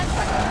 The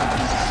Pentagon has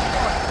been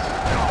destroyed.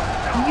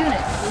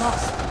 Unit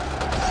lost.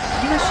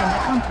 Mission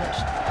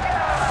accomplished.